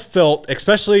 I have felt,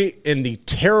 especially in the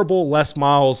terrible Les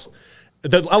Miles,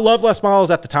 I love Les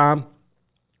Miles at the time,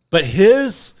 but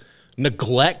his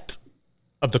neglect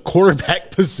of the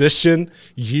quarterback position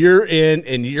year in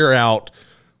and year out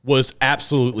was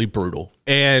absolutely brutal.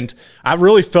 And I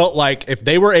really felt like if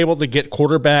they were able to get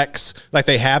quarterbacks like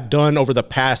they have done over the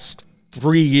past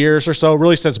 3 years or so,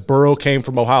 really since Burrow came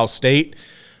from Ohio State,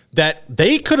 that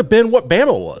they could have been what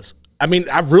Bama was. I mean,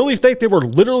 I really think they were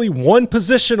literally one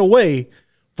position away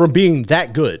from being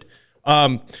that good.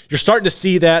 You're starting to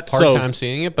see that. Hard time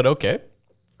seeing it, but okay.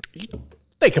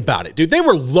 Think about it, dude. They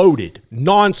were loaded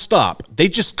nonstop. They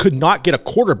just could not get a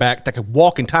quarterback that could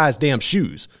walk and tie his damn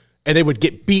shoes. And they would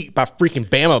get beat by freaking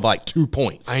Bama by 2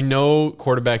 points. I know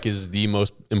quarterback is the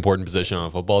most important position on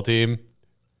a football team,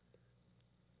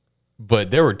 but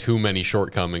there were too many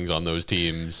shortcomings on those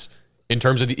teams in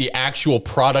terms of the actual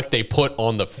product they put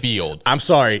on the field. I'm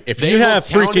sorry. If they you have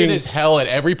talented as hell at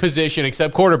every position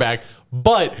except quarterback,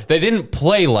 but they didn't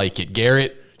play like it,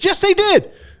 Garrett. Yes, they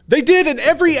did. They did in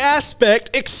every aspect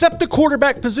except the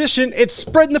quarterback position. It's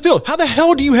spreading the field. How the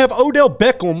hell do you have Odell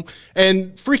Beckham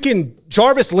and freaking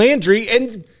Jarvis Landry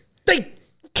and they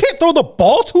can't throw the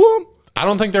ball to him? I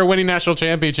don't think they're winning national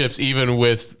championships even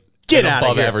with Get out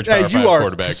above of here. average Power 5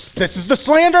 quarterback. This is the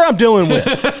slander I'm dealing with.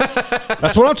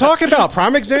 That's what I'm talking about.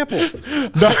 Prime example.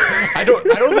 No. I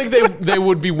don't think they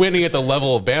would be winning at the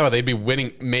level of Bama. They'd be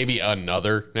winning maybe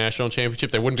another national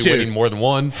championship. They wouldn't be winning more than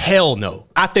one. Hell no.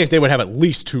 I think they would have at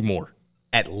least 2 more.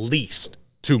 At least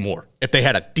 2 more if they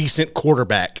had a decent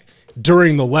quarterback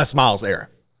during the Les Miles era.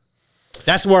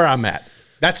 That's where I'm at.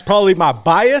 That's probably my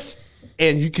bias.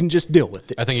 And you can just deal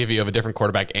with it. I think if you have a different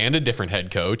quarterback and a different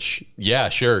head coach, yeah,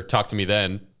 sure, talk to me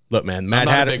then. Look, man, the Mad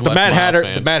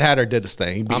Hatter did his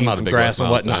thing. He be eating some grass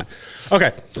and whatnot.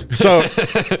 Okay, so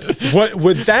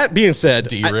with that being said,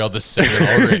 derailed the segment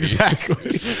already.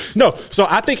 Exactly. No, so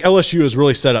I think LSU is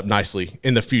really set up nicely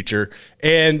in the future.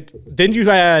 And then you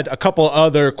had a couple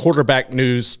other quarterback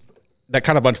news that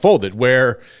kind of unfolded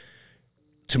where,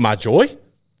 to my joy,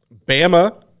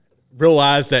 Bama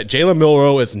realized that Jalen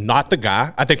Milroe is not the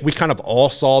guy. I think we kind of all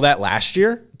saw that last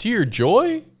year. To your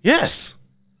joy? Yes.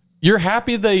 You're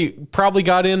happy they probably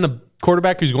got in a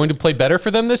quarterback who's going to play better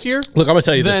for them this year? Look, I'm going to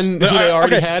tell you this. Than who they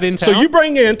already had in town? So you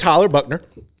bring in Tyler Buckner.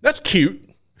 That's cute.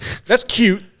 That's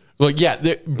cute. Look,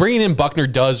 yeah, bringing in Buckner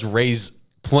does raise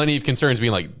plenty of concerns,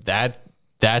 being like, that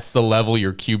that's the level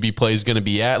your QB play is going to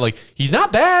be at. Like, he's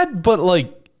not bad, but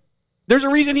like, there's a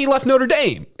reason he left Notre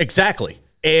Dame. Exactly.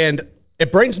 And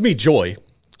it brings me joy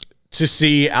to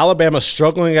see Alabama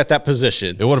struggling at that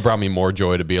position. It would have brought me more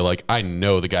joy to be like, I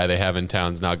know the guy they have in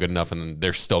town is not good enough, and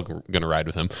they're still going to ride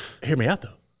with him. Hear me out,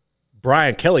 though.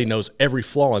 Brian Kelly knows every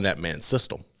flaw in that man's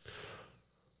system.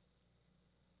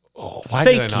 Oh, why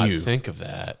did I not think of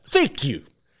that? Thank you.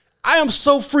 I am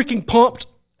so freaking pumped.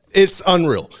 It's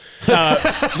unreal. We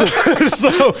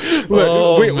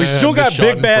still got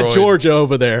big bad Georgia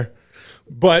over there,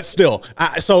 but still.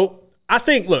 I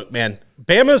think, look, man,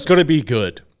 Bama's going to be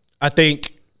good. I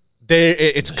think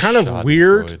it's kind of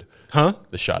weird. Huh?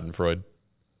 The Schadenfreude.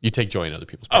 You take joy in other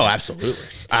people's pain. Oh, absolutely.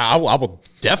 I will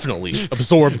definitely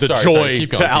absorb the joy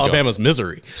to Alabama's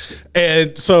misery.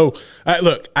 And so,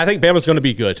 look, I think Bama's going to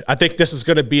be good. I think this is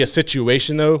going to be a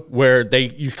situation, though, where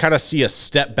you kind of see a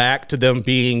step back to them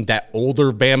being that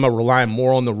older Bama, relying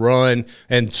more on the run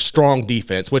and strong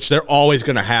defense, which they're always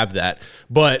going to have that.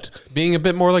 But being a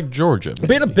bit more like Georgia. Maybe.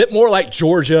 Being a bit more like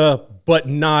Georgia, but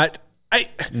not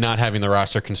having the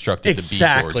roster constructed to beat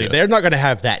Georgia. They're not going to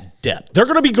have that depth. They're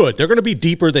going to be good. They're going to be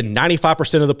deeper than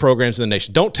 95% of the programs in the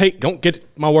nation. Don't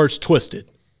get my words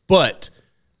twisted. But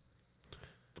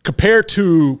compared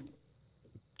to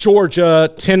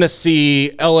Georgia,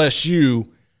 Tennessee, LSU,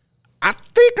 I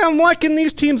think I'm liking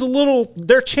these teams a little,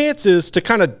 their chances to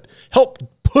kind of help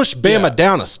push Bama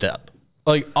down a step.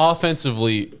 Like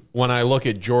offensively, when I look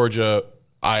at Georgia,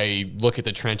 I look at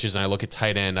the trenches and I look at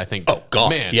tight end. I think,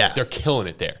 they're killing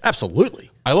it there. Absolutely.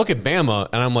 I look at Bama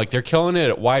and I'm like, they're killing it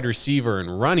at wide receiver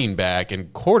and running back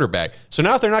and quarterback. So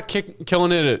now if they're not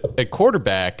killing it at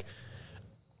quarterback,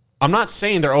 I'm not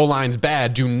saying their O-line's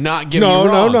bad. Do not get me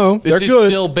wrong. No. This is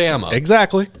still Bama.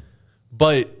 Exactly.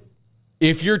 But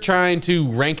if you're trying to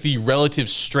rank the relative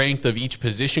strength of each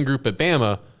position group at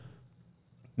Bama,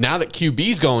 now that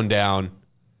QB's going down,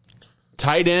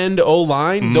 tight end,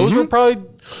 O-line, those were probably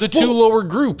the two lower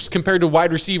groups compared to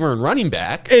wide receiver and running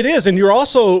back. It is, and you're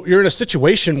in a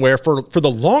situation where for the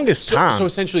longest time. So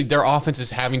essentially their offense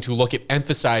is having to look at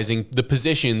emphasizing the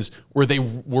positions where they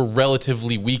were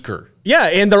relatively weaker. Yeah,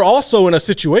 and they're also in a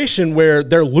situation where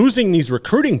they're losing these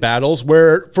recruiting battles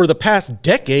where for the past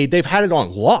decade they've had it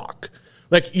on lock.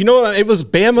 Like, it was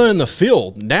Bama in the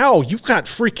field. Now you've got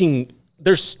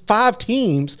there's 4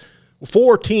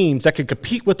 teams that can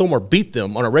compete with them or beat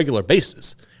them on a regular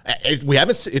basis. We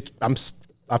haven't.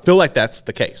 I feel like that's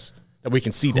the case, that we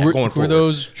can see that going forward.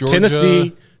 Those Georgia,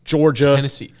 Tennessee, Georgia,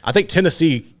 Tennessee. I think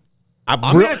Tennessee. I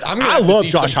love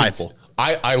Josh Heupel.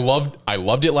 I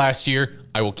loved it last year.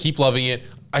 I will keep loving it.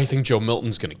 I think Joe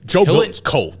Milton's going to Joe Milton's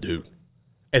cold, dude.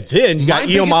 And then you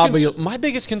got my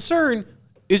biggest concern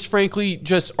is, frankly,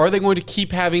 just are they going to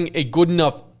keep having a good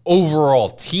enough overall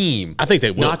team? I think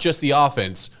they will. Not just the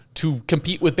offense, to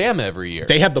compete with Bama every year.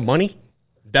 They have the money.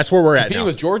 That's where we're at now. Competing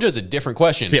with Georgia is a different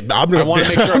question. Yeah, I want to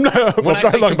make sure. When I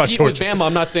say compete with Bama,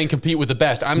 I'm not saying compete with the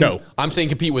best. I'm saying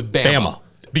compete with Bama.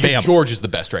 Because Georgia's the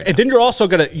best right now. And then you're also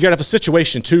going to have a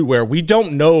situation, too, where we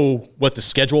don't know what the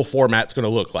schedule format's going to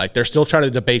look like. They're still trying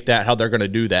to debate that, how they're going to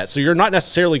do that. So you're not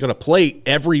necessarily going to play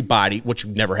everybody, which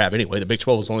you never have anyway. The Big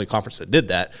 12 was the only conference that did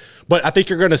that. But I think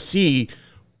you're going to see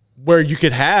where you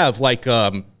could have, like,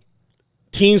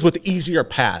 teams with easier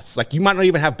paths. Like, you might not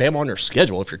even have Bama on your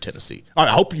schedule if you're Tennessee. I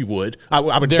hope you would.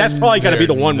 That's probably got to be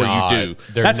the one where you do.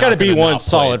 That's got to be one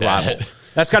solid rival.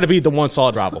 That's got to be the one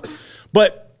solid rival.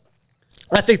 But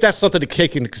I think that's something to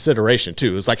take into consideration,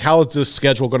 too. It's like, how is this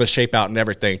schedule going to shape out and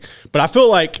everything? But I feel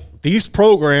like these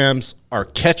programs are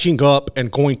catching up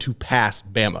and going to pass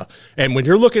Bama. And when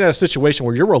you're looking at a situation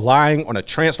where you're relying on a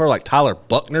transfer like Tyler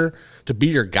Buckner to be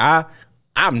your guy,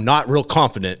 I'm not real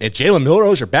confident. And Jalen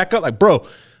Milroe's your backup. Like, bro,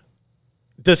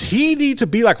 does he need to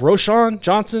be like Roschon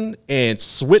Johnson and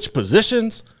switch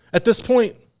positions at this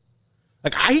point?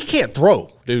 Like, he can't throw,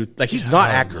 dude. Like, he's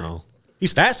not accurate. Know.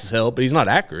 He's fast as hell, but he's not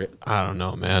accurate. I don't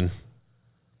know, man.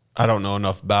 I don't know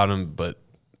enough about him, but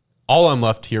all I'm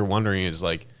left here wondering is,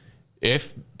 like,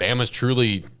 if Bama's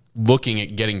truly looking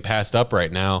at getting passed up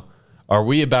right now, are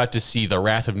we about to see the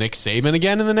wrath of Nick Saban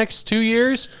again in the next 2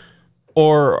 years?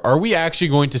 Or are we actually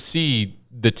going to see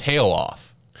the tail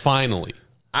off, finally?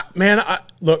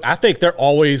 Look, I think they're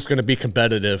always going to be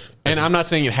competitive. And I'm not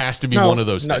saying it has to be one of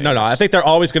those things. No. I think they're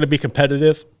always going to be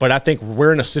competitive, but I think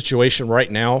we're in a situation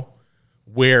right now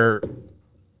where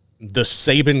the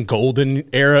Saban golden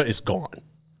era is gone.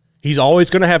 He's always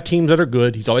going to have teams that are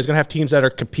good. He's always going to have teams that are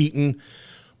competing,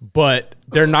 but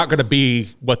they're not going to be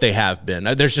what they have been.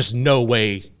 There's just no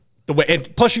way.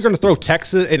 And plus, you're going to throw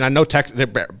Texas, and I know Texas,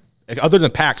 other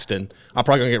than Paxton, I'm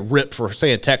probably going to get ripped for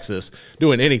saying Texas,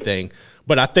 doing anything.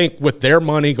 But I think with their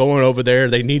money going over there,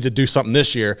 they need to do something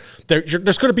this year.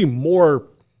 There's going to be more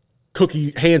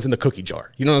hands in the cookie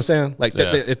jar. You know what I'm saying? Like,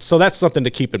 so that's something to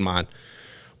keep in mind.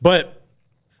 But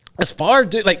as far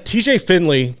as like TJ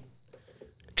Finley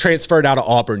transferred out of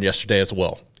Auburn yesterday as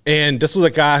well. And this was a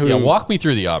guy who... Yeah, walk me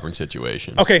through the Auburn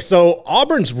situation. Okay, so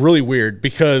Auburn's really weird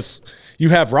because you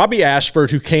have Robbie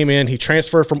Ashford who came in. He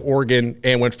transferred from Oregon.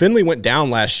 And when Finley went down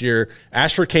last year,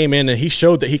 Ashford came in and he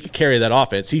showed that he could carry that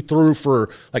offense. He threw for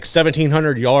like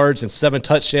 1,700 yards and 7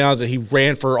 touchdowns, and he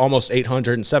ran for almost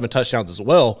 800 and 7 touchdowns as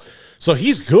well. So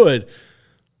he's good.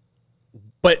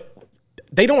 But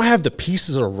they don't have the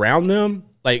pieces around them.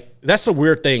 Like, that's the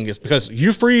weird thing is because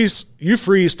you freeze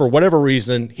for whatever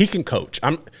reason, he can coach.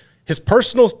 I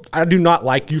do not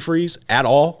like Freeze at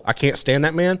all. I can't stand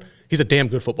that man. He's a damn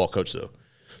good football coach, though.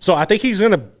 So I think he's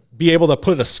going to be able to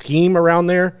put a scheme around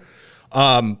there.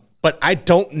 But I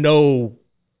don't know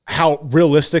how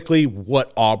realistically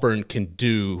what Auburn can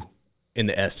do in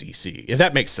the SEC, if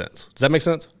that makes sense. Does that make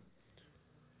sense?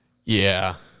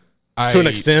 Yeah. To an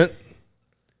extent.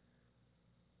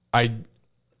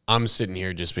 I'm sitting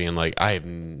here just being like, I have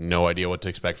no idea what to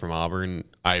expect from Auburn.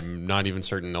 I'm not even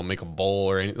certain they'll make a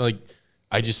bowl or anything. Like,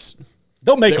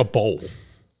 they'll make a bowl,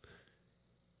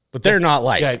 but they're not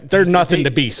like they're nothing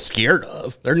to be scared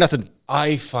of. They're nothing.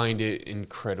 I find it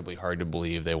incredibly hard to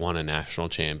believe they won a national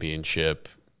championship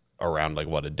around like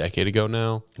a decade ago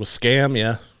now. With Scam,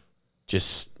 yeah.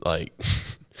 Just like,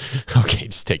 okay,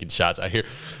 just taking shots out here.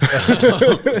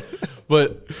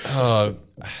 But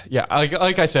yeah,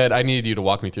 like I said, I needed you to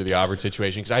walk me through the Auburn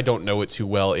situation because I don't know it too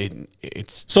well.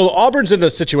 It's so Auburn's in a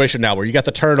situation now where you got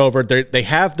the turnover. They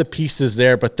have the pieces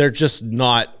there, but they're just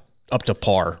not up to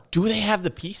par. Do they have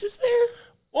the pieces there?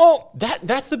 Well,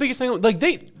 that's the biggest thing. Like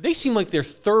they seem like they're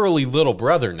thoroughly little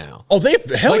brother now. Oh, they're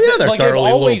thoroughly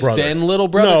little brother. Been little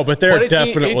brother. No, but they're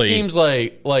definitely. It seems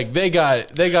like they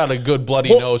got a good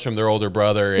bloody nose from their older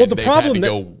brother, and they've had to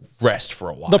go rest for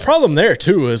a while. The problem there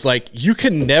too is like you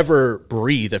can never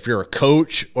breathe if you're a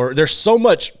coach, or there's so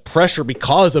much pressure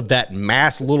because of that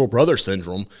mass little brother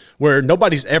syndrome where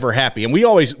nobody's ever happy. And we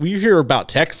hear about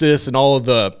Texas and all of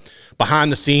the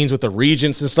behind the scenes with the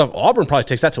regents and stuff. Auburn probably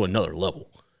takes that to another level.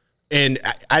 And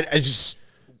I just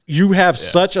you have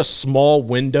such a small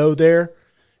window there.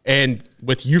 And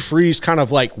with Freeze kind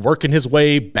of like working his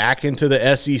way back into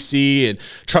the SEC and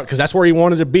because that's where he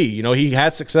wanted to be. You know, he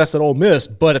had success at Ole Miss,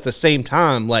 but at the same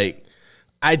time, like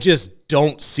I just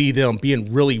don't see them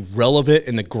being really relevant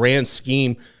in the grand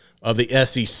scheme of the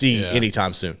SEC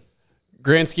anytime soon.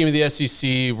 Grand scheme of the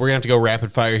SEC, we're gonna have to go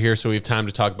rapid fire here, so we have time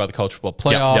to talk about the college football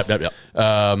playoff.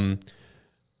 Yep.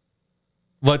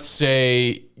 Let's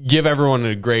say give everyone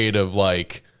a grade of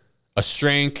like a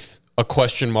strength, a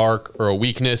question mark, or a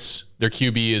weakness. Their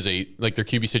QB their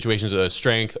QB situation is a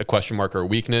strength, a question mark, or a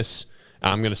weakness.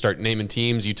 I'm going to start naming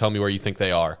teams. You tell me where you think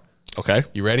they are. Okay.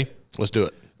 You ready? Let's do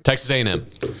it. Texas A&M.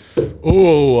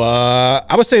 Ooh,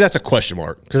 I would say that's a question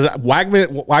mark because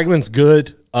Wagman's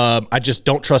good. I just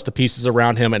don't trust the pieces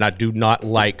around him, and I do not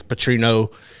like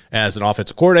Petrino as an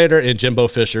offensive coordinator, and Jimbo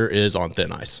Fisher is on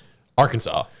thin ice.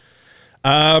 Arkansas.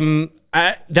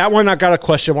 That one I got a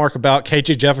question mark about.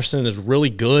 KJ Jefferson is really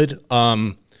good,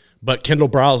 but Kendall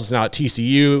Briles is now at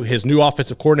TCU. His new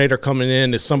offensive coordinator coming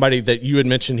in is somebody that you had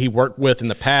mentioned he worked with in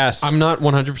the past. I'm not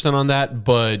 100% on that,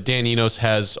 but Dan Enos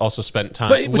has also spent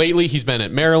time. Lately, he's been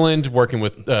at Maryland working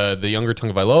with the younger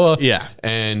Tagovailoa. Yeah.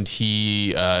 And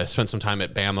he spent some time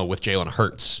at Bama with Jalen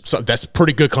Hurts. So that's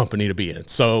pretty good company to be in.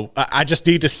 So I just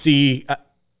need to see.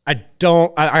 I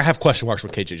have question marks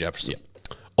with KJ Jefferson.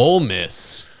 Yeah. Ole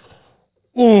Miss.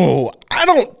 Ooh, I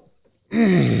don't.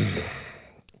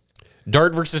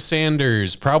 Dart versus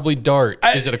Sanders, probably Dart.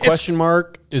 Is it a question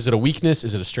mark? Is it a weakness?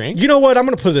 Is it a strength? You know what? I'm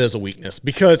going to put it as a weakness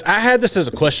because I had this as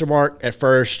a question mark at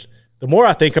first. The more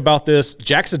I think about this,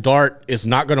 Jackson Dart is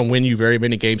not going to win you very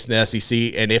many games in the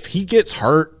SEC. And if he gets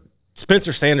hurt,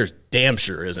 Spencer Sanders damn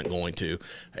sure isn't going to.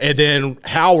 And then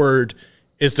Howard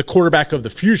is the quarterback of the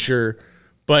future,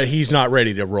 but he's not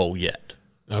ready to roll yet.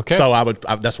 Okay. So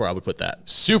that's where I would put that.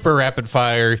 Super rapid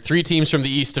fire. 3 teams from the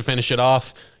East to finish it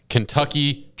off.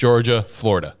 Kentucky, Georgia,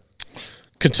 Florida.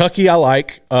 Kentucky, I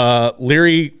like.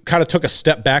 Leary kind of took a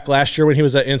step back last year when he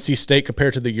was at NC State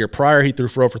compared to the year prior. He threw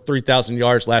for over 3,000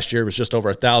 yards. Last year it was just over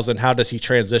 1,000. How does he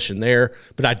transition there?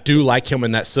 But I do like him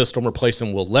in that system,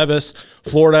 replacing Will Levis.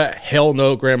 Florida, hell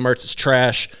no. Graham Mertz is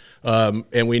trash.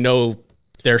 And we know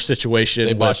their situation.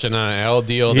 They botched an NIL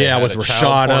deal. Yeah, with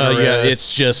Rashada. Yeah,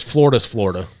 it's just Florida's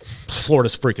Florida.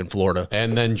 Florida's freaking Florida.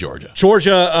 And then Georgia.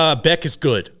 Georgia, Beck is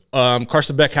good.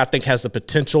 Carson Beck, I think, has the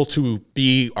potential to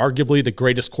be arguably the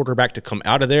greatest quarterback to come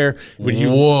out of there.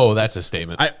 Whoa, that's a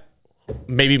statement.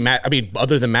 maybe Matt. I mean,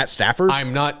 other than Matt Stafford.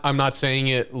 I'm not saying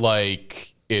it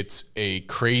like it's a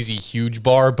crazy huge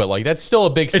bar, but like that's still a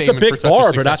big statement. It's a big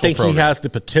bar, but I think he has the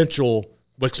potential,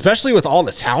 especially with all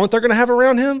the talent they're going to have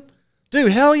around him.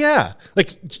 Dude, hell yeah. Like,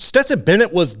 Stetson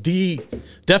Bennett was the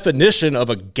definition of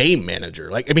a game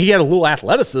manager. Like, I mean, he had a little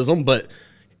athleticism, but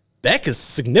Beck is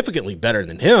significantly better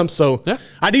than him. So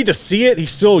I need to see it.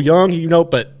 He's still young,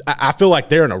 but I feel like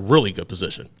they're in a really good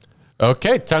position.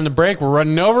 Okay, time to break. We're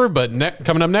running over, but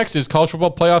coming up next is college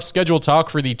football playoff schedule talk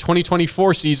for the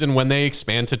 2024 season when they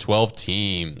expand to 12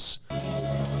 teams.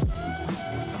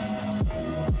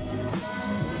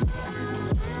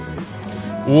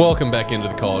 Welcome back into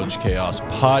the College Chaos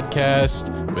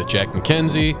Podcast with Jack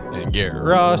McKenzie and Garrett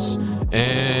Ross.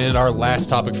 And our last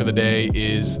topic for the day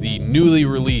is the newly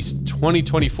released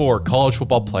 2024 college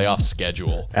football playoff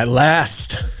schedule. At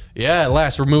last. Yeah, at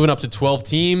last. We're moving up to 12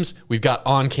 teams. We've got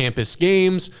on-campus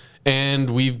games, and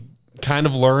we've kind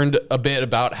of learned a bit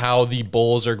about how the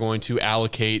bowls are going to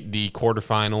allocate the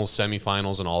quarterfinals,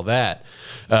 semifinals, and all that.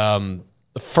 The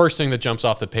first thing that jumps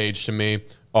off the page to me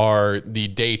are the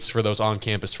dates for those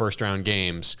on-campus first-round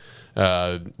games,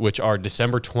 which are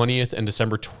December 20th and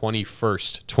December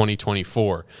 21st,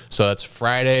 2024. So that's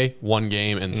Friday, 1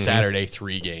 game, and Saturday,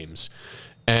 3 games.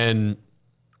 And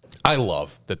I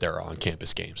love that they're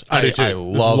on-campus games. I do too. I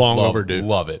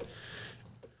love it.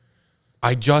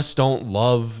 I just don't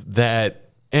love that.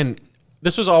 And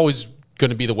this was always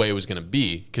going to be the way it was going to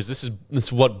be because this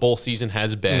is what bowl season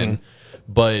has been.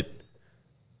 But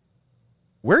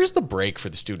where's the break for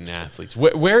the student athletes?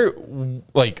 Where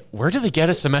do they get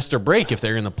a semester break if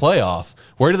they're in the playoff?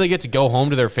 Where do they get to go home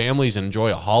to their families and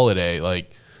enjoy a holiday?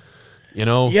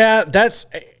 Yeah,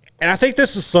 and I think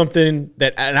this is something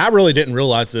that, and I really didn't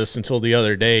realize this until the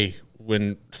other day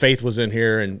when Faith was in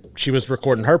here and she was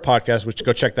recording her podcast, which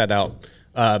go check that out.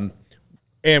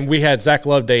 And we had Zach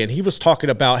Loveday, and he was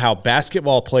talking about how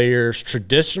basketball players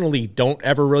traditionally don't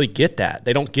ever really get that.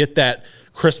 They don't get that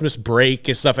Christmas break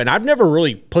and stuff. And I've never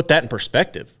really put that in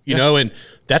perspective, you know, and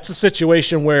that's a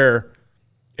situation where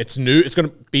it's new. It's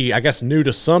going to be, I guess, new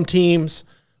to some teams.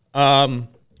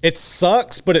 It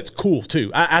sucks, but it's cool too.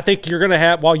 I think you're going to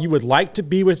have, while you would like to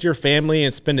be with your family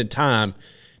and spending time,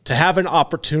 to have an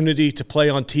opportunity to play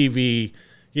on TV,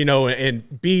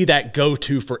 and be that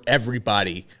go-to for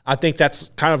everybody. I think that's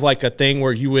kind of like a thing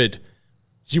where you would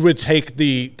take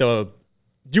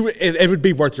it would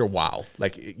be worth your while.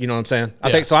 Like, you know what I'm saying? I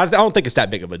think so. I don't think it's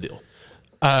that big of a deal.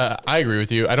 I agree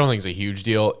with you. I don't think it's a huge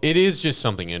deal. It is just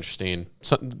something interesting.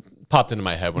 Something popped into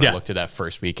my head when I looked at that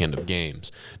first weekend of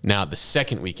games. Now, the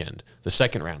second weekend, the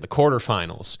second round, the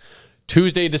quarterfinals,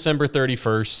 Tuesday, December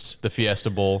 31st, the Fiesta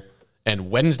Bowl, and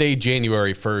Wednesday,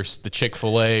 January 1st, the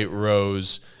Chick-fil-A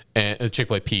Rose and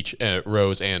Chick-fil-A Peach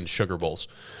Rose and Sugar Bowls.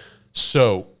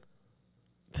 So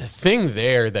the thing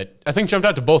there that I think jumped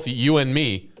out to both you and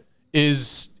me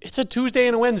is it's a Tuesday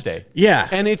and a Wednesday. Yeah.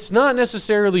 And it's not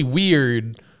necessarily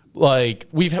weird. Like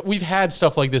we've had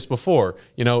stuff like this before.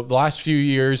 The last few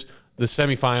years, the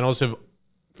semifinals have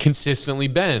consistently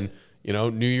been,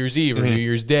 New Year's Eve or New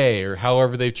Year's Day or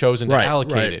however they've chosen to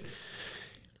allocate it.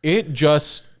 It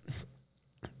just,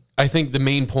 I think the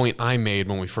main point I made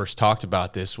when we first talked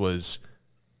about this was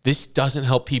this doesn't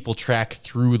help people track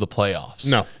through the playoffs.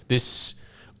 No.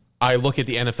 I look at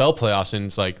the NFL playoffs and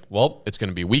it's like, well, it's going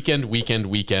to be weekend,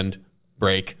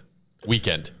 break,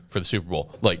 weekend for the Super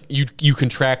Bowl. Like you can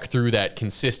track through that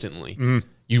consistently.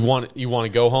 You want to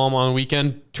go home on a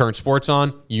weekend, turn sports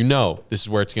on, this is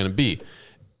where it's going to be.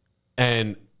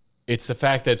 And it's the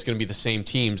fact that it's going to be the same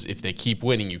teams. If they keep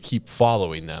winning, you keep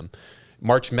following them.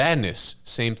 March Madness,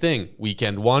 same thing.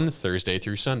 Weekend 1, Thursday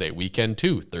through Sunday. Weekend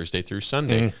 2, Thursday through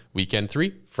Sunday. Weekend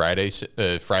 3, Friday,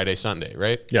 Sunday,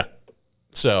 right? Yeah.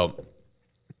 So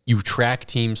you track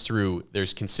teams through.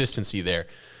 There's consistency there.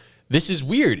 This is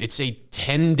weird. It's a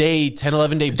 11 day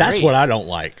break. That's what I don't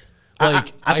like. I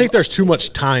think there's too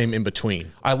much time in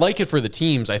between. I like it for the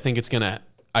teams. I think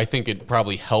it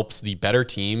probably helps the better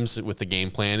teams with the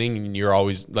game planning. And you're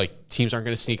always like, teams aren't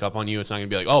going to sneak up on you. It's not going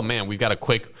to be like, oh man, we've got a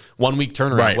quick 1 week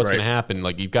turnaround. What's going to happen?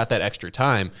 Like you've got that extra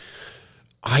time.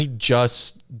 I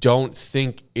just don't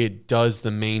think it does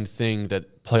the main thing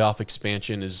that playoff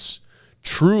expansion is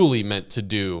truly meant to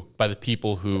do by the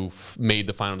people who made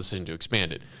the final decision to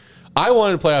expand it. I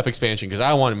wanted playoff expansion because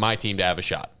I wanted my team to have a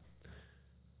shot.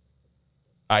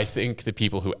 I think the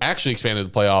people who actually expanded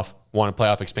the playoff wanted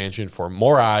playoff expansion for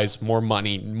more eyes, more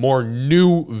money, more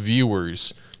new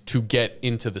viewers to get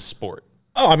into the sport.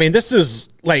 Oh, I mean, this is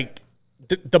like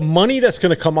the money that's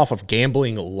going to come off of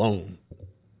gambling alone.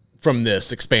 from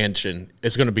this expansion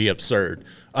is going to be absurd.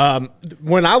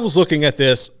 When I was looking at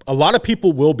this, a lot of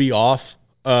people will be off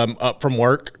up from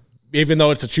work, even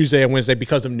though it's a Tuesday and Wednesday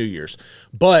because of New Year's.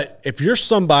 But if you're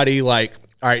somebody like,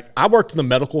 all right, I worked in the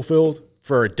medical field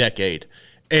for a decade,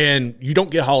 and you don't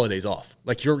get holidays off.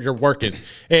 Like you're working,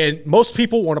 and most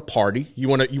people want to party. You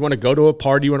want to go to a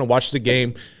party. You want to watch the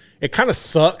game. It kind of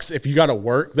sucks if you got to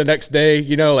work the next day.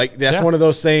 You know, like that's one of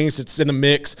those things. It's in the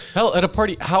mix. Hell, at a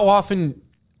party, how often?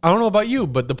 I don't know about you,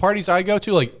 but the parties I go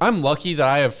to, like, I'm lucky that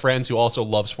I have friends who also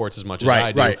love sports as much as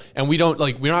I do. Right. And we're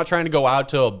not trying to go out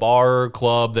to a bar or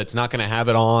club that's not going to have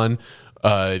it on.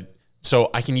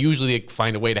 So I can usually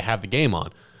find a way to have the game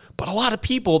on. But a lot of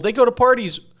people, they go to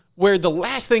parties where the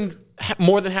last thing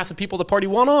more than half the people at the party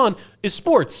want on is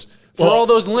sports. For all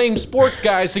those lame sports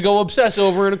guys to go obsess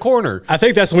over in a corner. I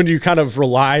think that's when you kind of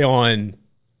rely on,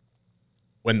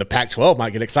 when the Pac-12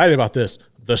 might get excited about this,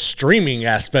 the streaming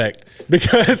aspect.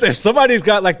 Because if somebody's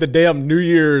got like the damn New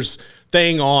Year's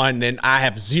thing on, then I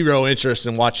have zero interest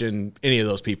in watching any of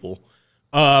those people.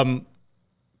 But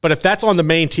if that's on the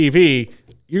main TV,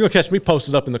 you're going to catch me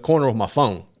posted up in the corner with my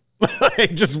phone.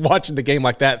 Just watching the game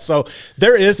like that. So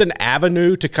there is an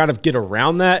avenue to kind of get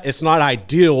around that. It's not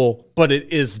ideal, but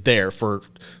it is there for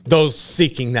those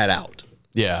seeking that out.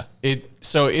 Yeah.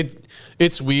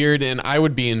 It's weird, and I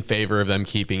would be in favor of them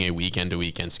keeping a weekend to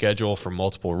weekend schedule for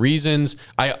multiple reasons.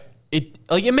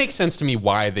 It makes sense to me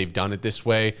why they've done it this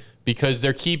way, because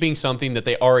they're keeping something that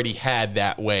they already had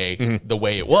that way, the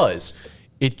way it was.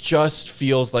 It just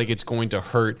feels like it's going to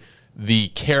hurt the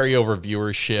carryover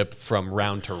viewership from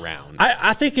round to round.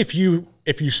 I think if you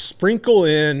sprinkle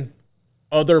in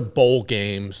other bowl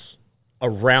games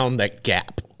around that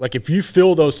gap, like if you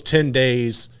fill those 10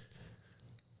 days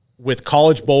with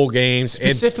college bowl games,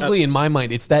 specifically in my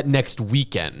mind, it's that next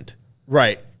weekend.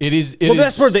 Right.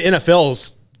 That's where the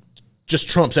NFL's just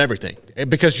trumps everything,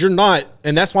 because you're not,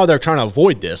 and that's why they're trying to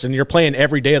avoid this. And you're playing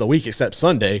every day of the week except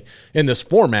Sunday in this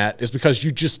format, is because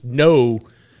you just know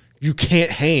you can't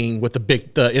hang with the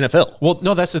NFL. Well,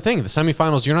 no, that's the thing. The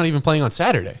semifinals, you're not even playing on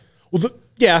Saturday. Well,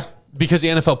 yeah, because the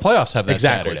NFL playoffs have that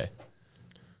Saturday.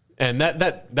 And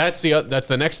that's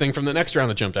the next thing from the next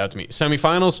round that jumped out to me.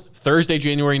 Semifinals, Thursday,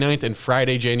 January 9th, and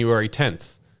Friday, January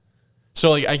 10th.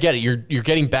 So, like, I get it. You're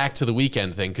getting back to the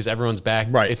weekend thing because everyone's back.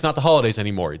 Right. It's not the holidays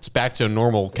anymore. It's back to a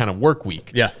normal kind of work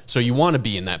week. Yeah. So you want to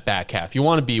be in that back half. You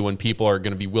want to be when people are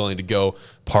going to be willing to go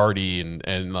party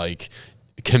and like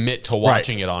commit to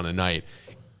watching it on a night.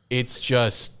 It's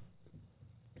just,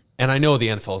 and I know the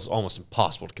NFL is almost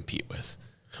impossible to compete with.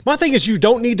 My thing is, you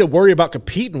don't need to worry about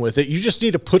competing with it. You just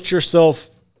need to put yourself.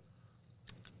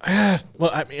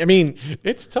 Well, I mean,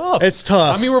 it's tough. It's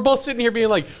tough. I mean, we're both sitting here being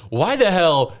like, why the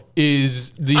hell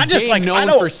is the game known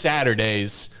for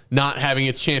Saturdays not having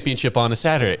its championship on a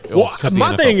Saturday? Well,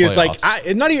 my thing is like,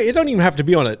 it don't even have to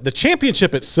be on the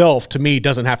championship itself. To me,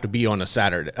 doesn't have to be on a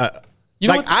Saturday.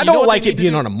 I don't like it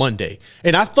being on a Monday.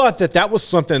 And I thought that was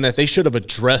something that they should have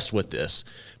addressed with this,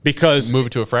 because move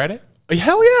it to a Friday.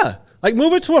 Hell yeah. Like,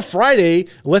 move it to a Friday,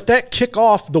 let that kick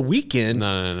off the weekend.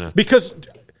 No. Because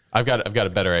I've got a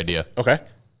better idea. Okay.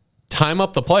 Time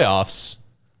up the playoffs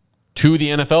to the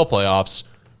NFL playoffs,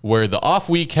 where the off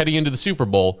week heading into the Super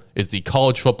Bowl is the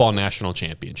college football national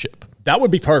championship. That would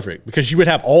be perfect, because you would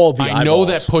have all the I know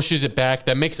that pushes it back.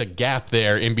 That makes a gap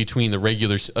there in between the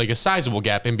regular, like a sizable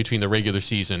gap in between the regular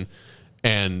season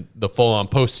and the full-on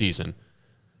postseason.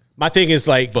 My thing is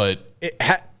like,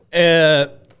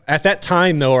 at that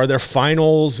time, though, are there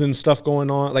finals and stuff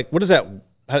going on? Like, what is that?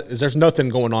 There's nothing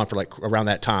going on for like around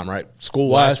that time, right?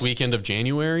 School-wise? Last weekend of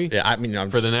January? Yeah, I mean,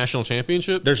 for the national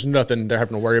championship? There's nothing they're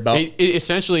having to worry about.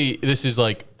 Essentially, this is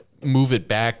like move it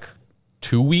back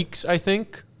 2 weeks, I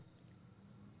think.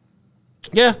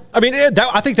 Yeah, I mean,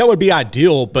 I think that would be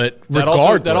ideal, but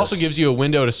regardless. That also gives you a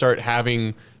window to start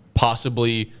having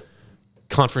possibly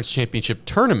conference championship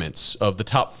tournaments of the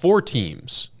top 4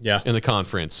 teams in the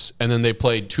conference, and then they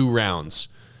played 2 rounds.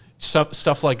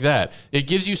 Stuff like that. It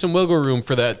gives you some wiggle room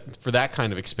for that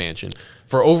kind of expansion,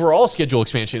 for overall schedule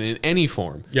expansion in any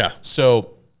form. Yeah.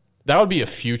 So that would be a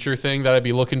future thing that I'd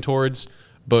be looking towards.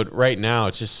 But right now,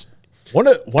 it's just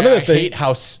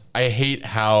I hate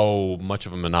how much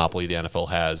of a monopoly the NFL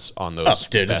has on those. Oh,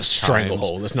 dude, it's a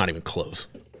stranglehold. It's not even close.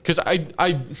 Because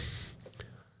I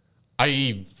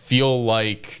feel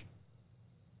like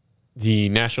the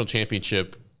national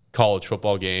championship college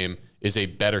football game is a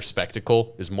better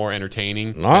spectacle, is more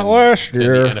entertaining than the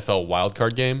NFL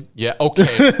wildcard game. Yeah,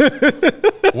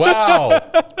 okay. Wow.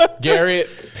 Garrett,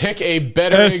 pick a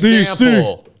better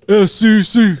example.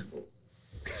 SEC.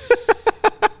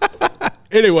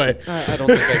 Anyway. I don't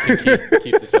think I can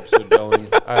keep this episode going.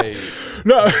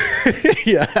 No,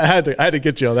 yeah, I had to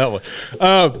get you on that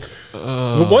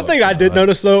one. One thing I did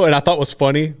notice though, and I thought was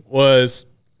funny, was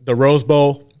the Rose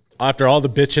Bowl. After all the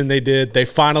bitching they did,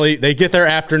 they get their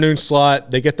afternoon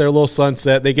slot, they get their little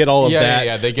sunset, they get all of that.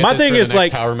 Yeah, they get My this thing for the is next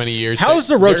like, however many years. How's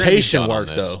the rotation work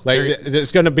though? Like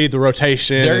it's going to be the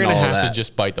rotation. They're going to have to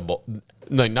just bite the ball.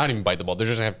 No, not even bite the ball. They're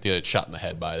just going to have to get shot in the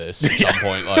head by this at some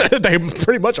point. Like, they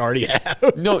pretty much already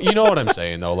have. No, you know what I'm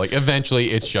saying though. Like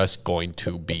eventually, it's just going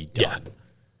to be done. Yeah.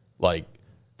 Like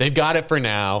they've got it for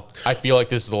now. I feel like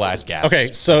this is the last gap.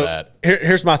 Okay, so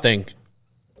here's my thing.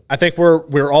 I think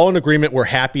we're all in agreement. We're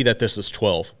happy that this is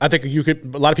 12. I think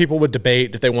a lot of people would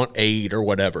debate if they want 8 or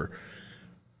whatever.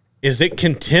 Is it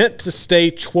content to stay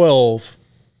 12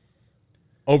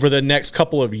 over the next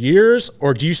couple of years,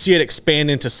 or do you see it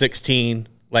expand into 16?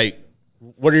 Like,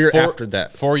 what are your after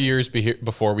that? 4 years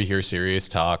before we hear serious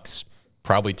talks,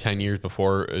 probably 10 years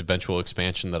before eventual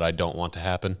expansion that I don't want to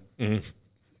happen. Mm-hmm.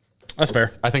 That's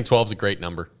fair. I think 12 is a great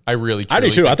number. I do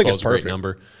too. I think it's perfect. A great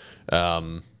number.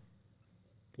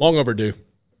 Long overdue.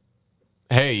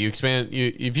 Hey,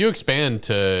 if you expand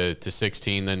to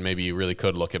 16, then maybe you really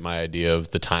could look at my idea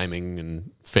of the timing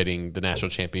and fitting the national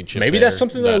championship. Maybe that's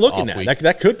something they're looking at.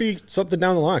 That could be something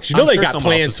down the line. Because they got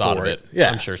plans for it. Yeah,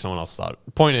 I'm sure someone else thought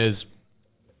it. Point is,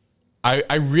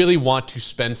 I really want to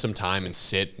spend some time and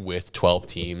sit with 12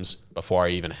 teams before I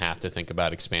even have to think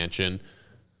about expansion.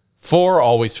 4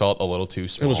 always felt a little too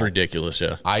small. It was ridiculous,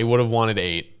 yeah. I would have wanted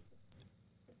 8.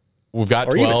 We've got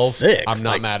or 12. Even 6. I'm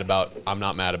not mad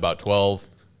about 12,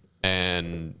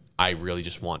 and I really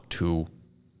just want to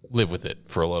live with it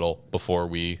for a little before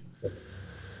we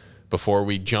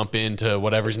jump into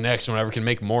whatever's next and whatever can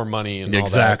make more money and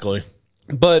exactly. All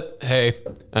that. But hey,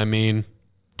 I mean,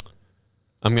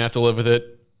 I'm gonna have to live with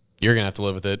it. You're gonna have to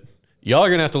live with it. Y'all are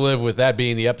gonna have to live with that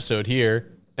being the episode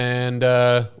here. And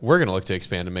we're gonna look to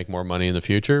expand and make more money in the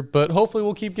future. But hopefully,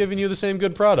 we'll keep giving you the same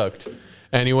good product.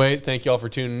 Anyway, thank you all for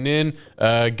tuning in.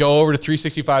 Go over to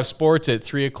 365 Sports at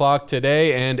 3 o'clock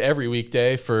today and every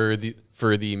weekday for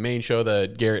the main show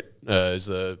that Garrett is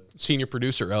the senior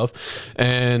producer of.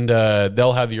 And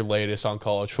they'll have your latest on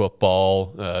college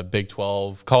football, Big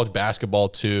 12, college basketball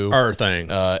too.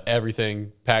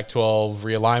 Everything, Pac-12,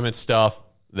 realignment stuff.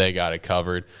 They got it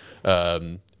covered.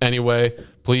 Anyway,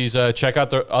 please check out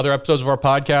the other episodes of our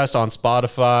podcast on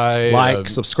Spotify.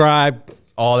 Subscribe.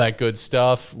 All that good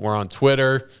stuff. We're on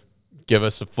Twitter. Give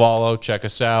us a follow. Check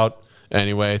us out.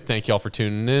 Anyway, thank y'all for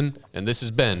tuning in. And this has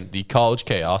been the College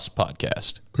Chaos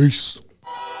Podcast. Peace.